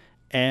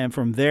 and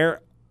from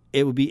there,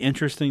 it would be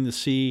interesting to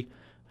see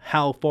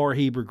how far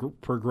he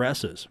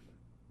progresses.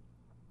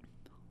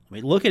 I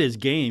mean, look at his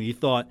game. You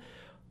thought,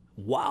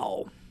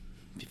 wow,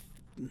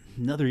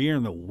 another year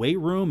in the weight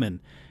room, and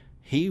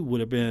he would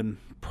have been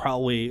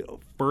probably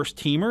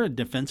first-teamer,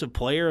 defensive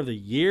player of the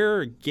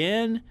year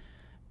again.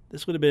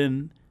 This would have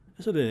been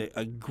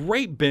a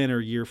great banner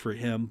year for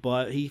him,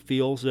 but he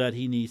feels that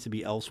he needs to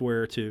be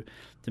elsewhere to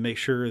make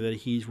sure that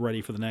he's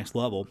ready for the next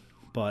level.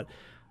 But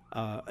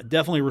I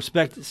definitely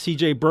respect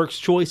C.J. Burks'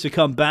 choice to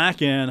come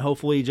back, and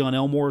hopefully John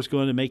Elmore is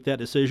going to make that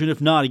decision.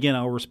 If not, again,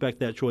 I'll respect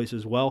that choice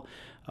as well.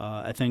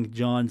 I think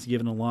John's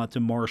given a lot to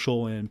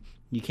Marshall, and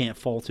you can't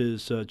fault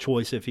his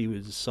choice if he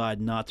would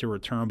decide not to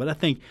return. But I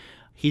think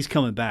he's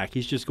coming back.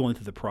 He's just going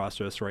through the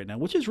process right now,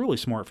 which is really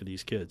smart for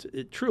these kids.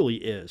 It truly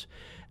is.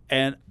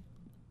 And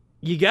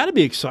you got to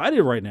be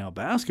excited right now.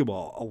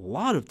 Basketball, a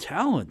lot of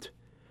talent.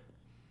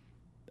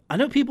 I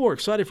know people are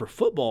excited for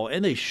football,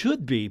 and they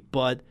should be,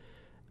 but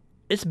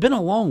it's been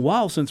a long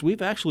while since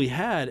we've actually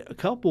had a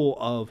couple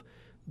of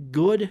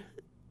good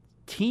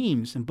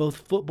teams in both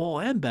football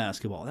and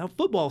basketball. Now,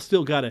 football's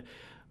still got to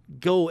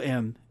go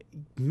and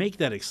make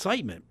that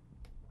excitement.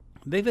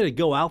 They've got to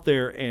go out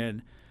there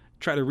and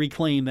try to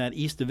reclaim that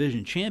East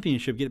Division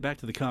championship, get it back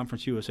to the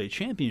Conference USA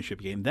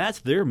championship game. That's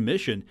their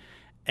mission,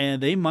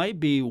 and they might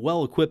be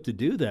well-equipped to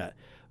do that.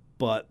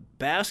 But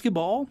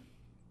basketball,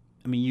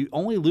 I mean, you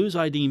only lose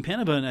Aidin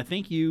Pinova, and I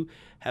think you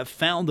have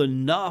found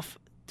enough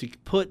to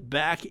put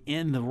back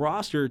in the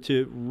roster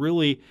to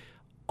really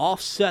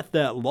offset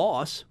that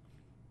loss.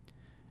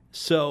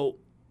 So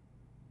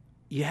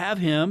you have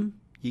him.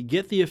 You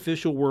get the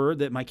official word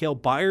that Mikael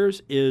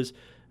Byers is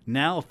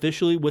now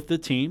officially with the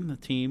team. The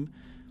team,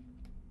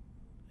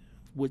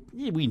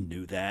 we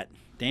knew that.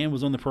 Dan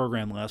was on the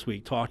program last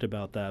week, talked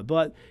about that.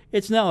 But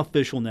it's now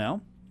official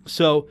now.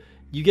 So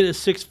you get a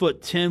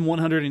 6'10",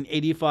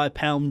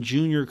 185-pound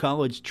junior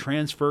college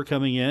transfer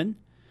coming in.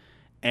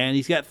 And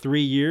he's got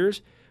 3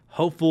 years.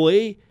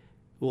 Hopefully,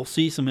 we'll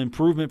see some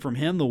improvement from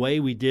him the way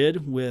we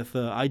did with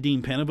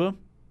Aidin Pinova.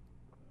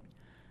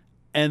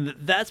 And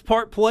that's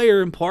part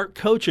player and part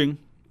coaching.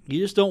 You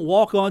just don't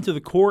walk onto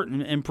the court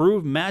and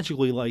improve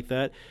magically like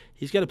that.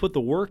 He's got to put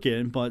the work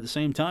in, but at the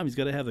same time, he's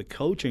got to have the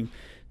coaching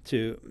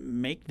to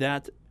make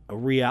that a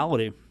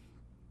reality.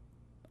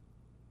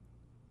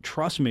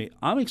 Trust me,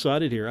 I'm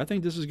excited here. I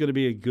think this is going to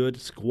be a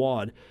good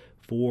squad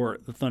for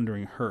the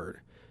Thundering Herd.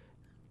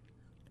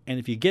 And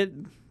if you get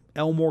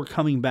Elmore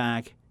coming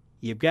back,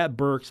 you've got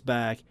Burks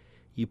back,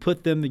 you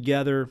put them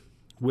together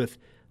with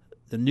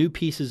the new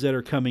pieces that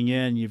are coming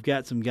in, you've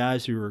got some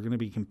guys who are going to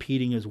be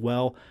competing as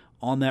well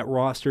on that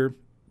roster.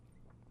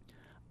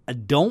 I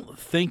don't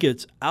think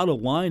it's out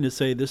of line to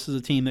say this is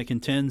a team that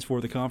contends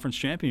for the conference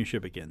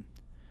championship again.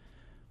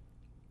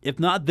 If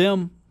not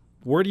them,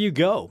 where do you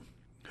go?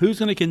 Who's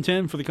going to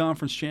contend for the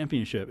conference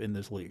championship in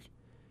this league?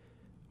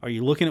 Are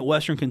you looking at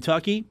Western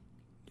Kentucky?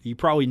 You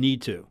probably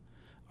need to.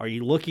 Are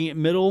you looking at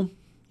Middle?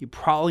 You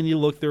probably need to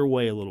look their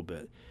way a little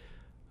bit.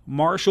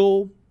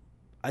 Marshall,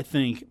 I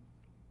think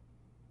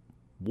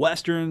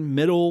Western,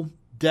 Middle,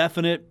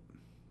 definite.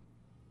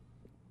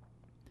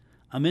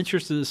 I'm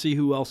interested to see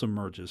who else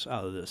emerges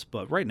out of this.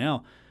 But right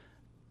now,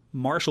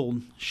 Marshall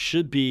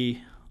should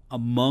be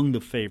among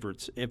the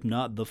favorites, if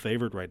not the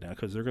favorite right now,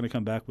 because they're going to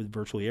come back with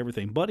virtually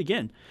everything. But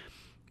again,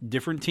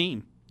 different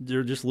team.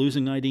 They're just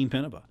losing Aidin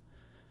Pinova.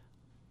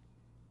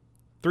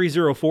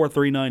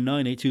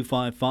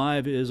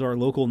 304-399-8255 is our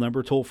local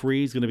number. Toll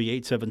free is going to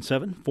be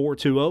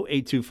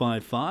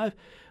 877-420-8255.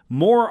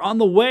 More on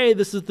the way.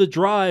 This is The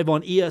Drive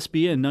on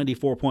ESPN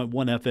 94.1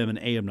 FM and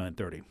AM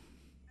 930.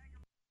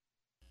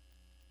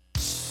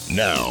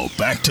 Now,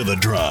 back to The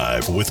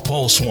Drive with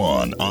Paul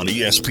Swann on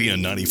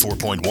ESPN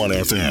 94.1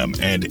 FM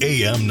and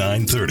AM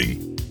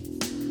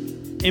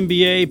 930.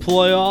 NBA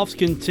playoffs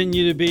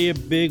continue to be a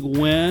big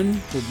win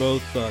for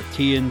both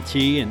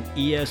TNT and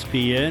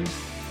ESPN.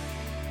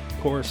 Of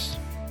course,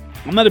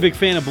 I'm not a big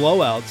fan of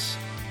blowouts.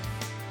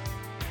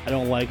 I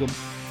don't like them.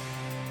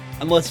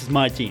 Unless it's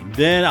my team.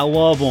 Then I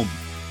love them.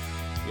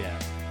 Yeah,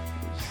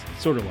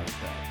 it's sort of like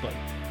that. But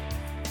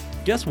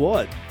guess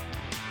what?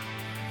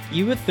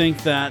 You would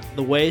think that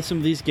the way some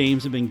of these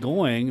games have been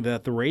going,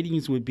 that the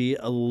ratings would be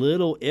a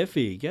little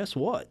iffy. Guess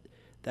what?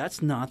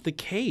 That's not the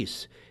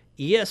case.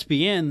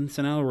 ESPN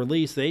sent out a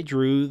release. They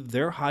drew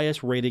their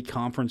highest-rated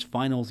conference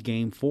finals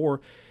game 4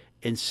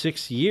 in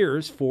 6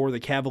 years for the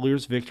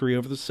Cavaliers' victory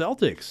over the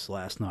Celtics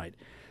last night.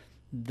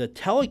 The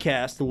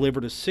telecast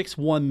delivered a 6.1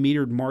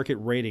 metered market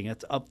rating.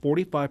 That's up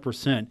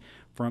 45%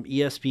 from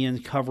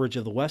ESPN's coverage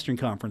of the Western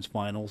Conference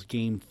Finals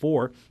Game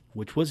 4,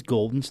 which was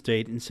Golden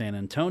State and San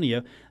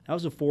Antonio. That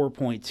was a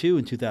 4.2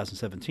 in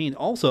 2017.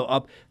 Also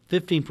up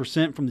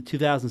 15% from the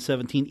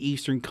 2017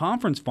 Eastern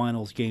Conference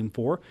Finals Game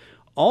 4.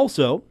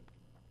 Also,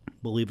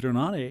 believe it or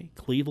not, a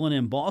Cleveland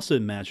and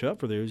Boston matchup,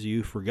 for those of you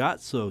who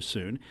forgot so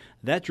soon.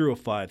 That drew a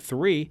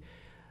 5-3.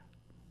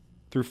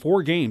 Through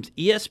 4 games,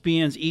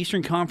 ESPN's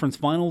Eastern Conference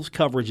Finals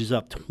coverage is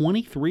up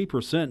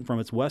 23% from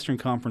its Western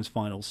Conference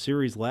Finals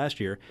series last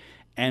year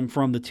and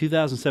from the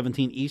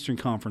 2017 Eastern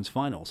Conference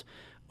Finals.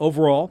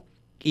 Overall,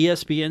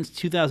 ESPN's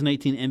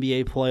 2018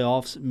 NBA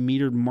playoffs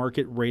metered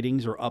market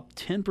ratings are up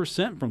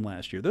 10% from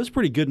last year. Those are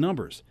pretty good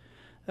numbers.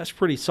 That's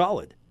pretty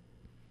solid.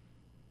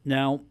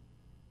 Now,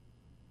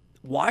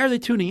 why are they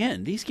tuning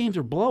in? These games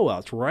are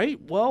blowouts, right?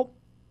 Well,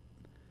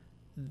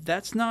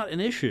 that's not an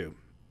issue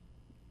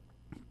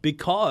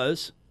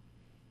because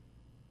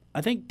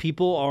I think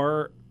people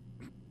are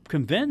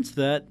convinced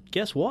that,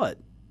 guess what?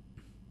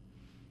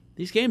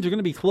 These games are going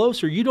to be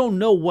closer. You don't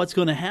know what's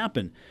going to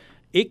happen.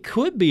 It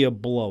could be a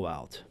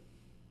blowout.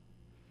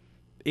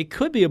 It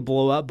could be a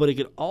blowout, but it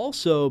could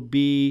also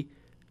be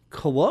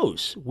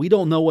close. We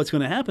don't know what's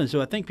going to happen,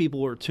 so I think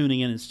people are tuning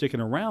in and sticking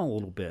around a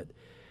little bit.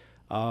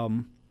 I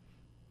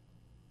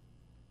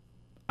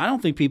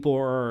don't think people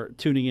are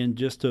tuning in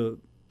just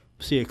to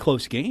see a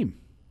close game.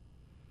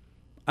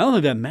 I don't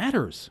think that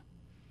matters.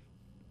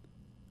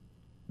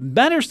 It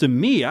matters to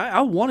me.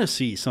 I want to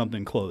see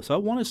something close. I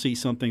want to see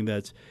something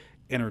that's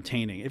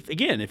entertaining.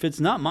 If it's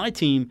not my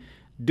team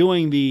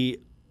doing the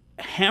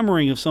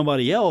hammering of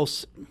somebody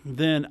else,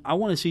 then I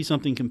want to see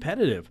something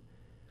competitive.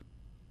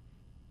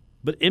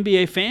 But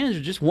NBA fans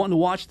are just wanting to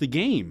watch the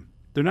game.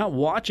 They're not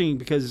watching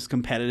because it's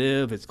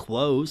competitive, it's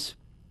close.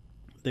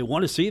 They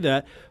want to see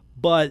that.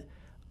 But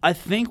I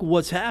think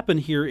what's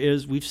happened here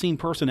is we've seen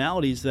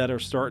personalities that are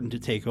starting to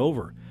take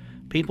over.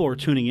 People are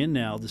tuning in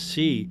now to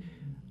see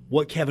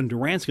what Kevin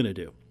Durant's going to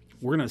do.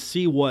 We're going to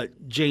see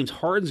what James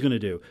Harden's going to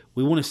do.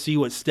 We want to see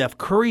what Steph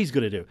Curry's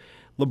going to do.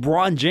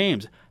 LeBron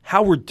James.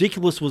 How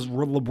ridiculous was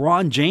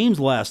LeBron James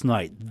last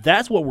night?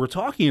 That's what we're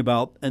talking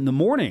about in the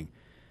morning.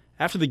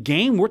 After the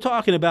game, we're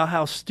talking about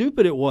how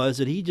stupid it was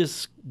that he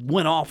just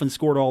went off and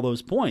scored all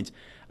those points.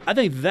 I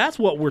think that's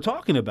what we're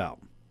talking about.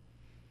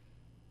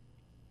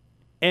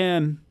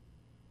 And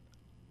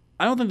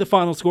I don't think the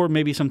final score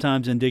may be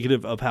sometimes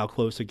indicative of how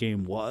close the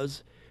game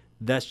was.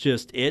 That's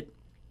just it.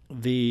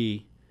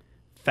 The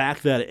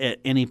fact that at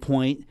any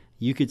point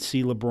you could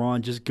see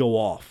LeBron just go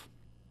off.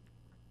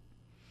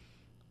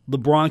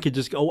 LeBron could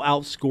just go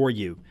outscore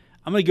you.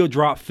 I'm going to go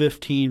drop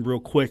 15 real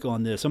quick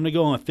on this. I'm going to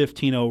go on a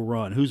 15-0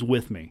 run. Who's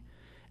with me?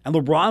 And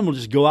LeBron will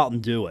just go out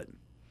and do it.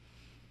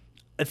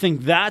 I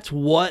think that's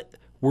what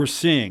we're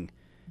seeing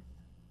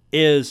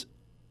is,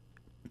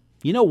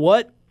 you know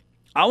what?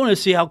 I want to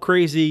see how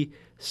crazy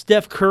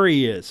Steph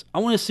Curry is. I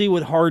want to see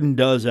what Harden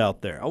does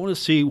out there. I want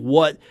to see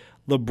what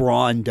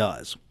LeBron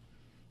does.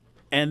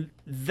 And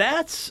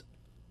that's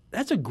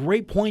a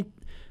great point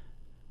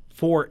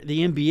for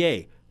the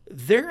NBA.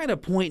 They're at a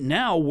point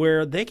now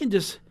where they can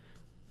just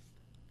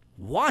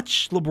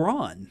watch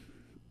LeBron.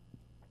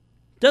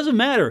 Doesn't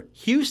matter.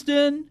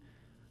 Houston,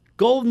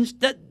 Golden,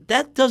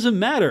 that doesn't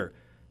matter.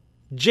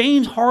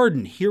 James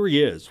Harden, here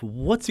he is.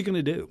 What's he going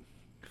to do?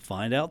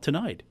 Find out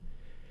tonight.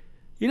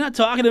 You're not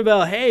talking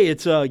about, hey,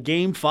 it's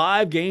Game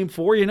 5, Game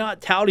 4. You're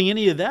not touting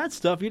any of that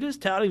stuff. You're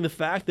just touting the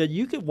fact that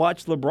you could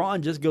watch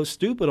LeBron just go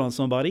stupid on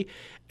somebody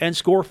and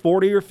score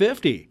 40 or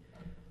 50.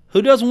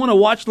 Who doesn't want to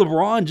watch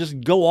LeBron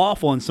just go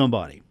off on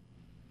somebody?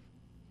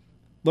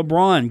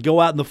 LeBron go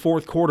out in the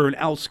fourth quarter and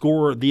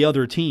outscore the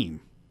other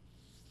team.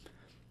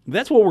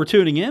 That's what we're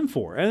tuning in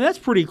for. And that's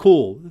pretty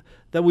cool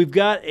that we've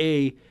got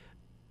a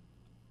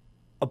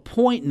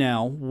point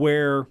now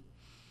where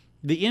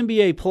the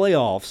NBA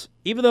playoffs,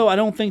 even though I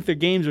don't think their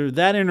games are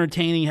that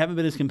entertaining, haven't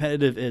been as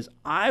competitive as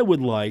I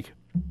would like,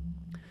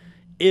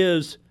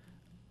 is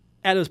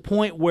at a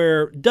point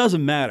where it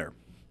doesn't matter.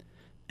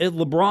 If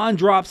LeBron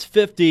drops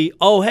 50,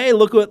 oh, hey,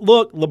 look,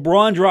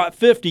 LeBron dropped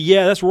 50.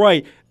 Yeah, that's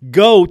right.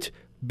 GOAT,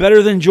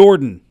 better than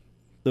Jordan.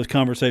 Those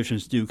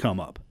conversations do come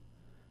up.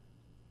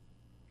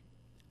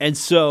 And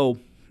so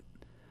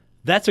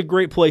that's a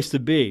great place to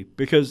be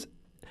because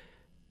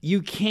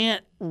you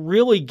can't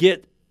really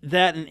get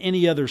that in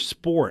any other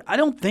sport. I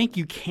don't think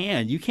you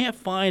can. You can't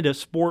find a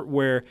sport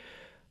where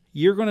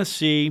you're going to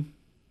see,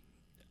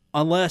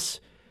 unless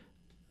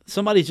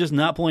somebody's just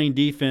not playing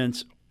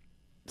defense,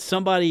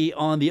 somebody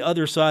on the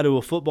other side of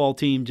a football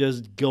team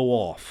just go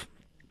off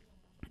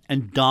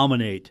and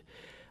dominate.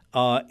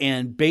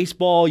 And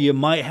baseball, you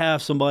might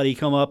have somebody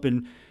come up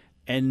and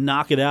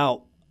knock it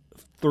out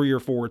 3 or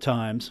 4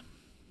 times.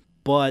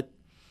 But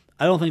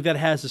I don't think that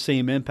has the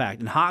same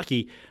impact. In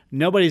hockey,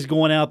 nobody's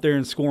going out there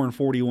and scoring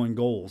 41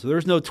 goals.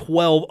 There's no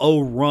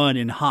 12-0 run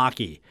in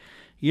hockey.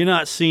 You're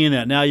not seeing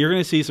that. Now, you're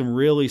going to see some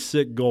really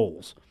sick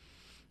goals.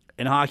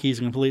 And hockey is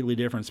a completely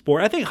different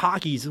sport. I think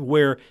hockey's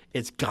where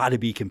it's got to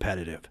be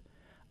competitive.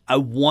 I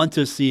want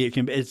to see it.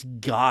 It's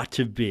got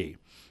to be.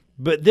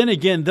 But then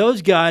again,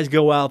 those guys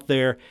go out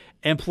there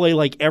and play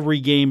like every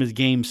game is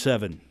Game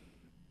 7.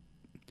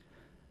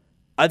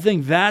 I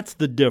think that's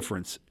the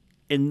difference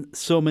in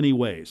so many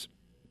ways.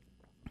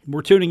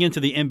 We're tuning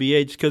into the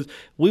NBA just because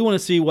we want to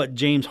see what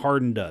James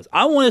Harden does.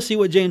 I want to see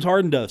what James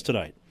Harden does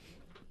tonight.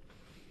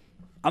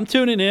 I'm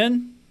tuning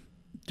in.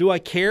 Do I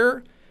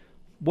care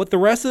what the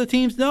rest of the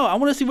teams know? I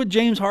want to see what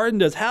James Harden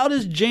does. How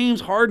does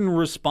James Harden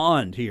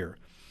respond here?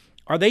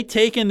 Are they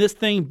taking this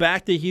thing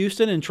back to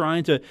Houston and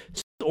trying to,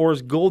 or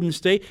is Golden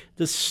State,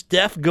 does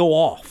Steph go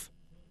off?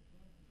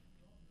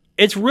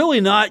 It's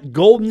really not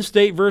Golden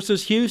State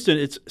versus Houston.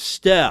 It's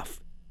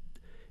Steph.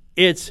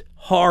 It's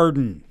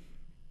Harden.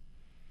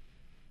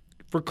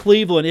 For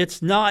Cleveland,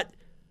 it's not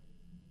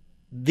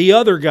the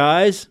other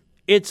guys.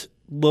 It's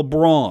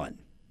LeBron.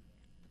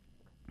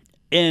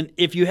 And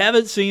if you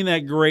haven't seen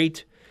that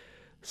great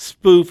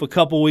spoof a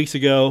couple weeks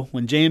ago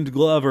when James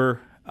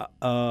Glover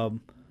was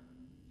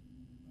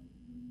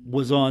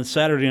on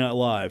Saturday Night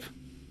Live,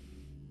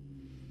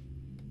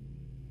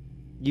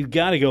 you've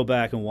got to go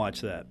back and watch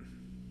that.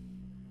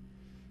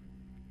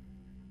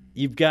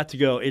 You've got to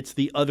go. It's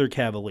the other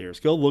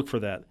Cavaliers. Go look for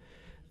that.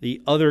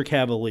 The other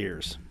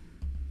Cavaliers.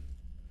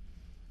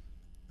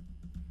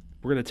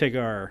 We're going to take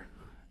our...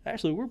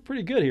 Actually, we're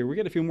pretty good here. We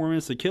got a few more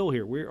minutes to kill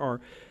here. We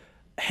are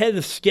ahead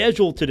of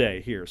schedule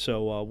today here.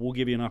 So we'll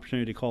give you an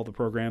opportunity to call the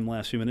program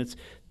last few minutes.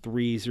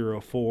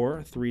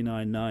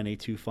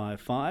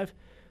 304-399-8255.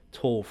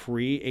 Toll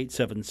free,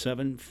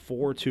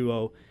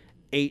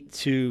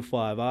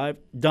 877-420-8255.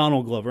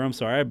 Donald Glover. I'm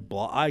sorry.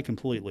 I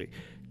completely...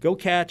 Go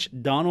catch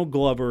Donald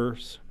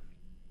Glover's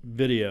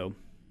video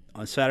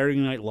on Saturday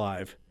Night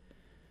Live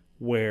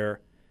where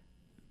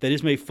they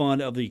just made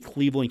fun of the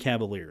Cleveland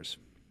Cavaliers.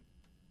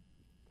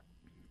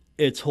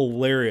 It's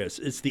hilarious.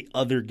 It's the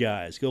other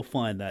guys. Go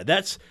find that.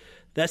 That's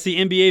the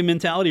NBA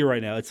mentality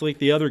right now. It's like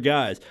the other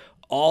guys,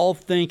 all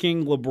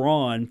thanking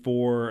LeBron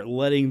for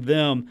letting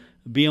them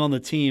be on the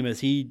team as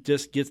he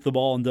just gets the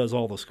ball and does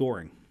all the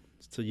scoring.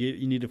 So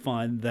you need to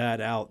find that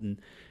out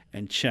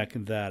and check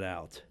that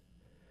out.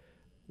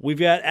 We've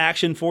got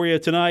action for you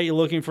tonight. You're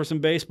looking for some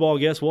baseball.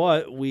 Guess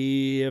what?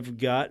 We have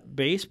got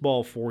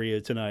baseball for you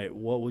tonight.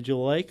 What would you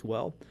like?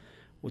 Well,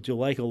 would you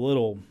like a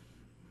little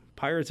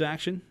Pirates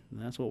action?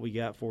 That's what we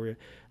got for you.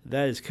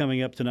 That is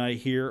coming up tonight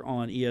here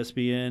on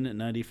ESPN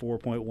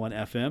 94.1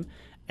 FM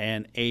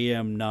and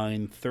AM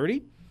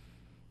 930.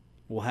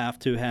 We'll have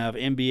to have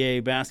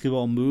NBA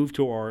basketball move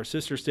to our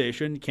sister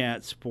station,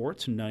 Cat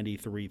Sports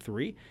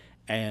 93.3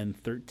 and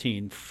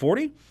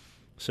 1340.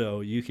 So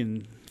you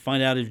can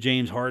find out if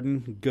James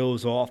Harden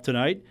goes off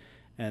tonight,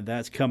 and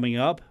that's coming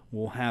up.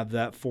 We'll have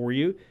that for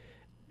you.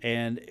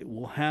 And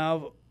we'll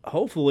have,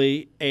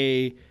 hopefully,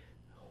 a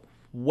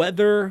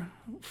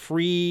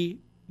weather-free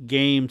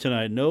game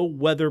tonight. No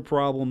weather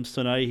problems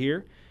tonight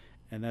here,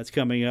 and that's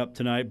coming up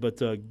tonight.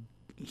 But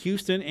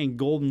Houston and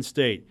Golden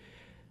State,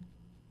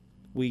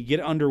 we get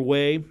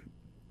underway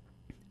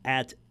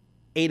at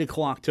 8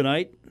 o'clock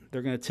tonight.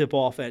 They're going to tip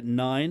off at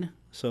 9,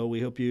 so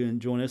we hope you can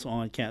join us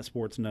on Cat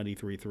Sports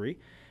 93.3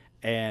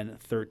 and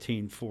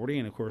 1340.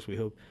 And, of course, we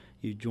hope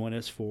you join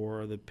us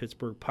for the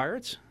Pittsburgh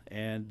Pirates,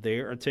 and they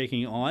are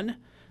taking on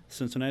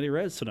Cincinnati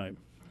Reds tonight.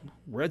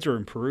 Reds are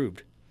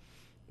improved.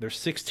 They're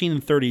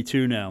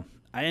 16-32 now.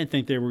 I didn't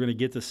think they were going to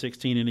get to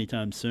 16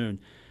 anytime soon.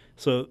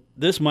 So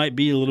this might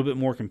be a little bit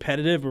more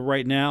competitive, but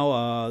right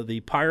now the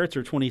Pirates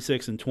are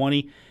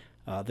 26-20.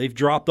 They've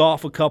dropped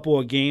off a couple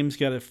of games,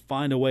 got to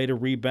find a way to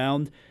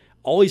rebound.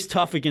 Always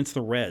tough against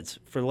the Reds.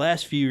 For the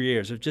last few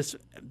years, they've just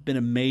been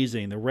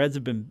amazing. The Reds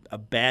have been a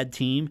bad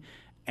team,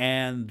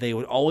 and they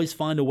would always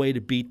find a way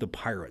to beat the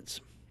Pirates.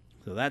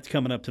 So that's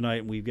coming up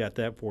tonight, and we've got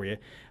that for you.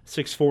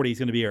 6:40 is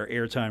going to be our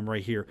airtime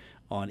right here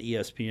on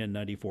ESPN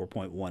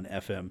 94.1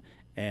 FM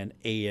and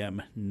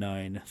AM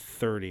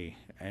 930.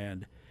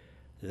 And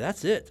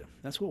that's it.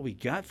 That's what we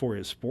got for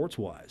you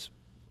sports-wise.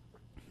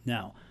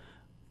 Now,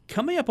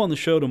 coming up on the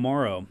show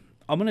tomorrow,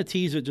 I'm going to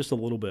tease it just a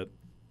little bit.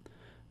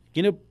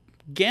 You know,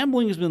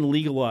 gambling has been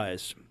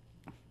legalized.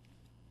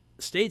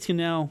 States can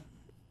now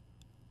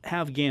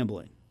have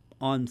gambling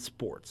on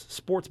sports.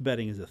 Sports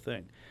betting is a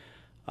thing.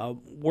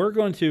 We're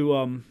going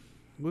to,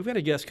 we've got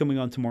a guest coming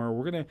on tomorrow.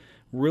 We're going to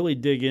really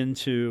dig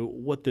into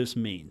what this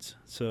means.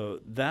 So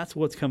that's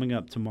what's coming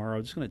up tomorrow.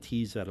 I'm just going to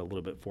tease that a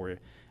little bit for you,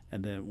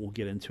 and then we'll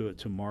get into it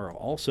tomorrow.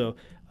 Also,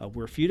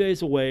 we're a few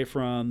days away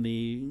from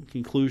the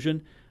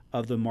conclusion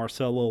of the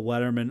Marcelo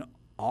Letterman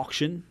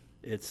auction.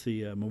 It's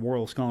the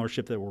memorial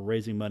scholarship that we're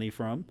raising money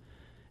from.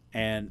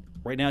 And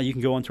right now you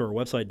can go onto our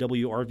website,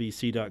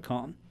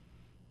 wrvc.com.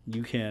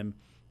 You can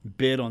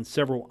bid on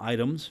several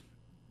items.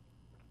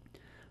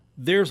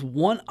 There's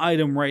one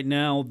item right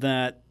now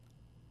that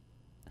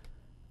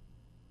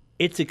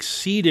it's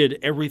exceeded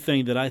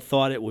everything that I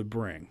thought it would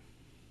bring.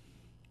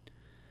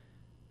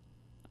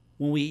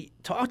 When we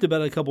talked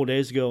about it a couple of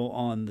days ago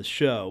on the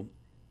show,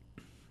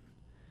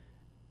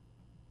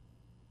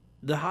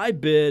 the high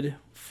bid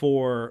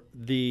for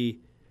the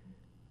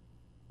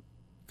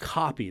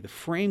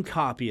framed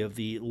copy of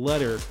the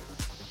letter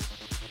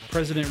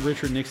President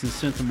Richard Nixon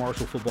sent to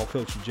Marshall football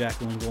coach Jack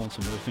Lingle and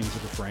some other things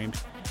that were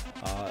framed,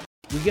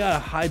 we got a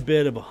high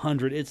bid of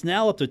 $100. It's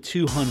now up to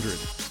 $200.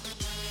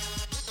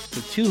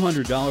 So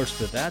 $200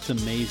 for that. That's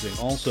amazing.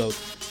 Also,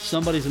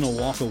 somebody's going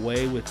to walk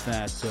away with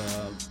that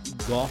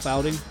golf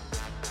outing.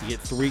 You get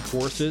 3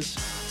 courses.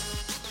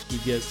 You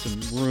get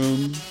some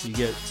room. You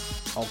get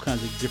all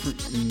kinds of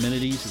different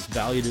amenities. It's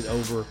valued at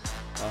over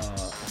about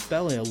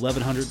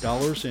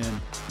 $1,100,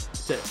 and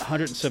it's at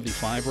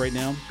 $175 right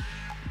now.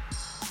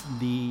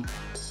 The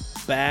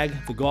bag,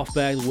 the golf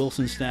bag, the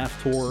Wilson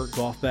Staff Tour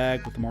golf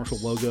bag with the Marshall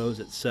logos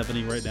at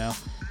 $70 right now.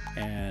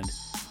 And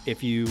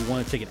if you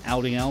want to take an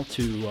outing out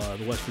to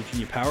the West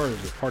Virginia Power,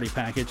 there's a party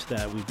package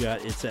that we've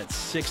got. It's at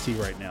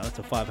 $60 right now. That's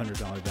a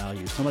 $500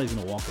 value. Somebody's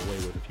going to walk away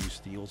with a few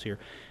steals here.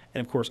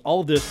 And, of course,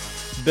 all of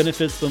this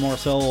benefits the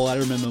Marcelo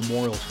Letterman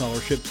Memorial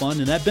Scholarship Fund,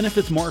 and that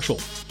benefits Marshall.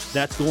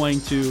 That's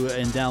going to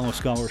endow a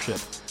scholarship.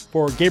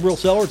 For Gabriel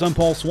Sellers, I'm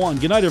Paul Swann.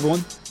 Good night, everyone.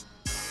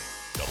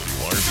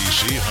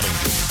 WRVC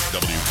Huntington,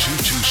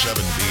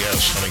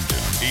 W227BS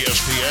Huntington,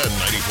 ESPN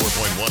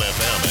 94.1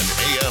 FM and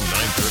AM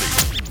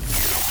 930.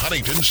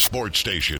 Huntington Sports Station.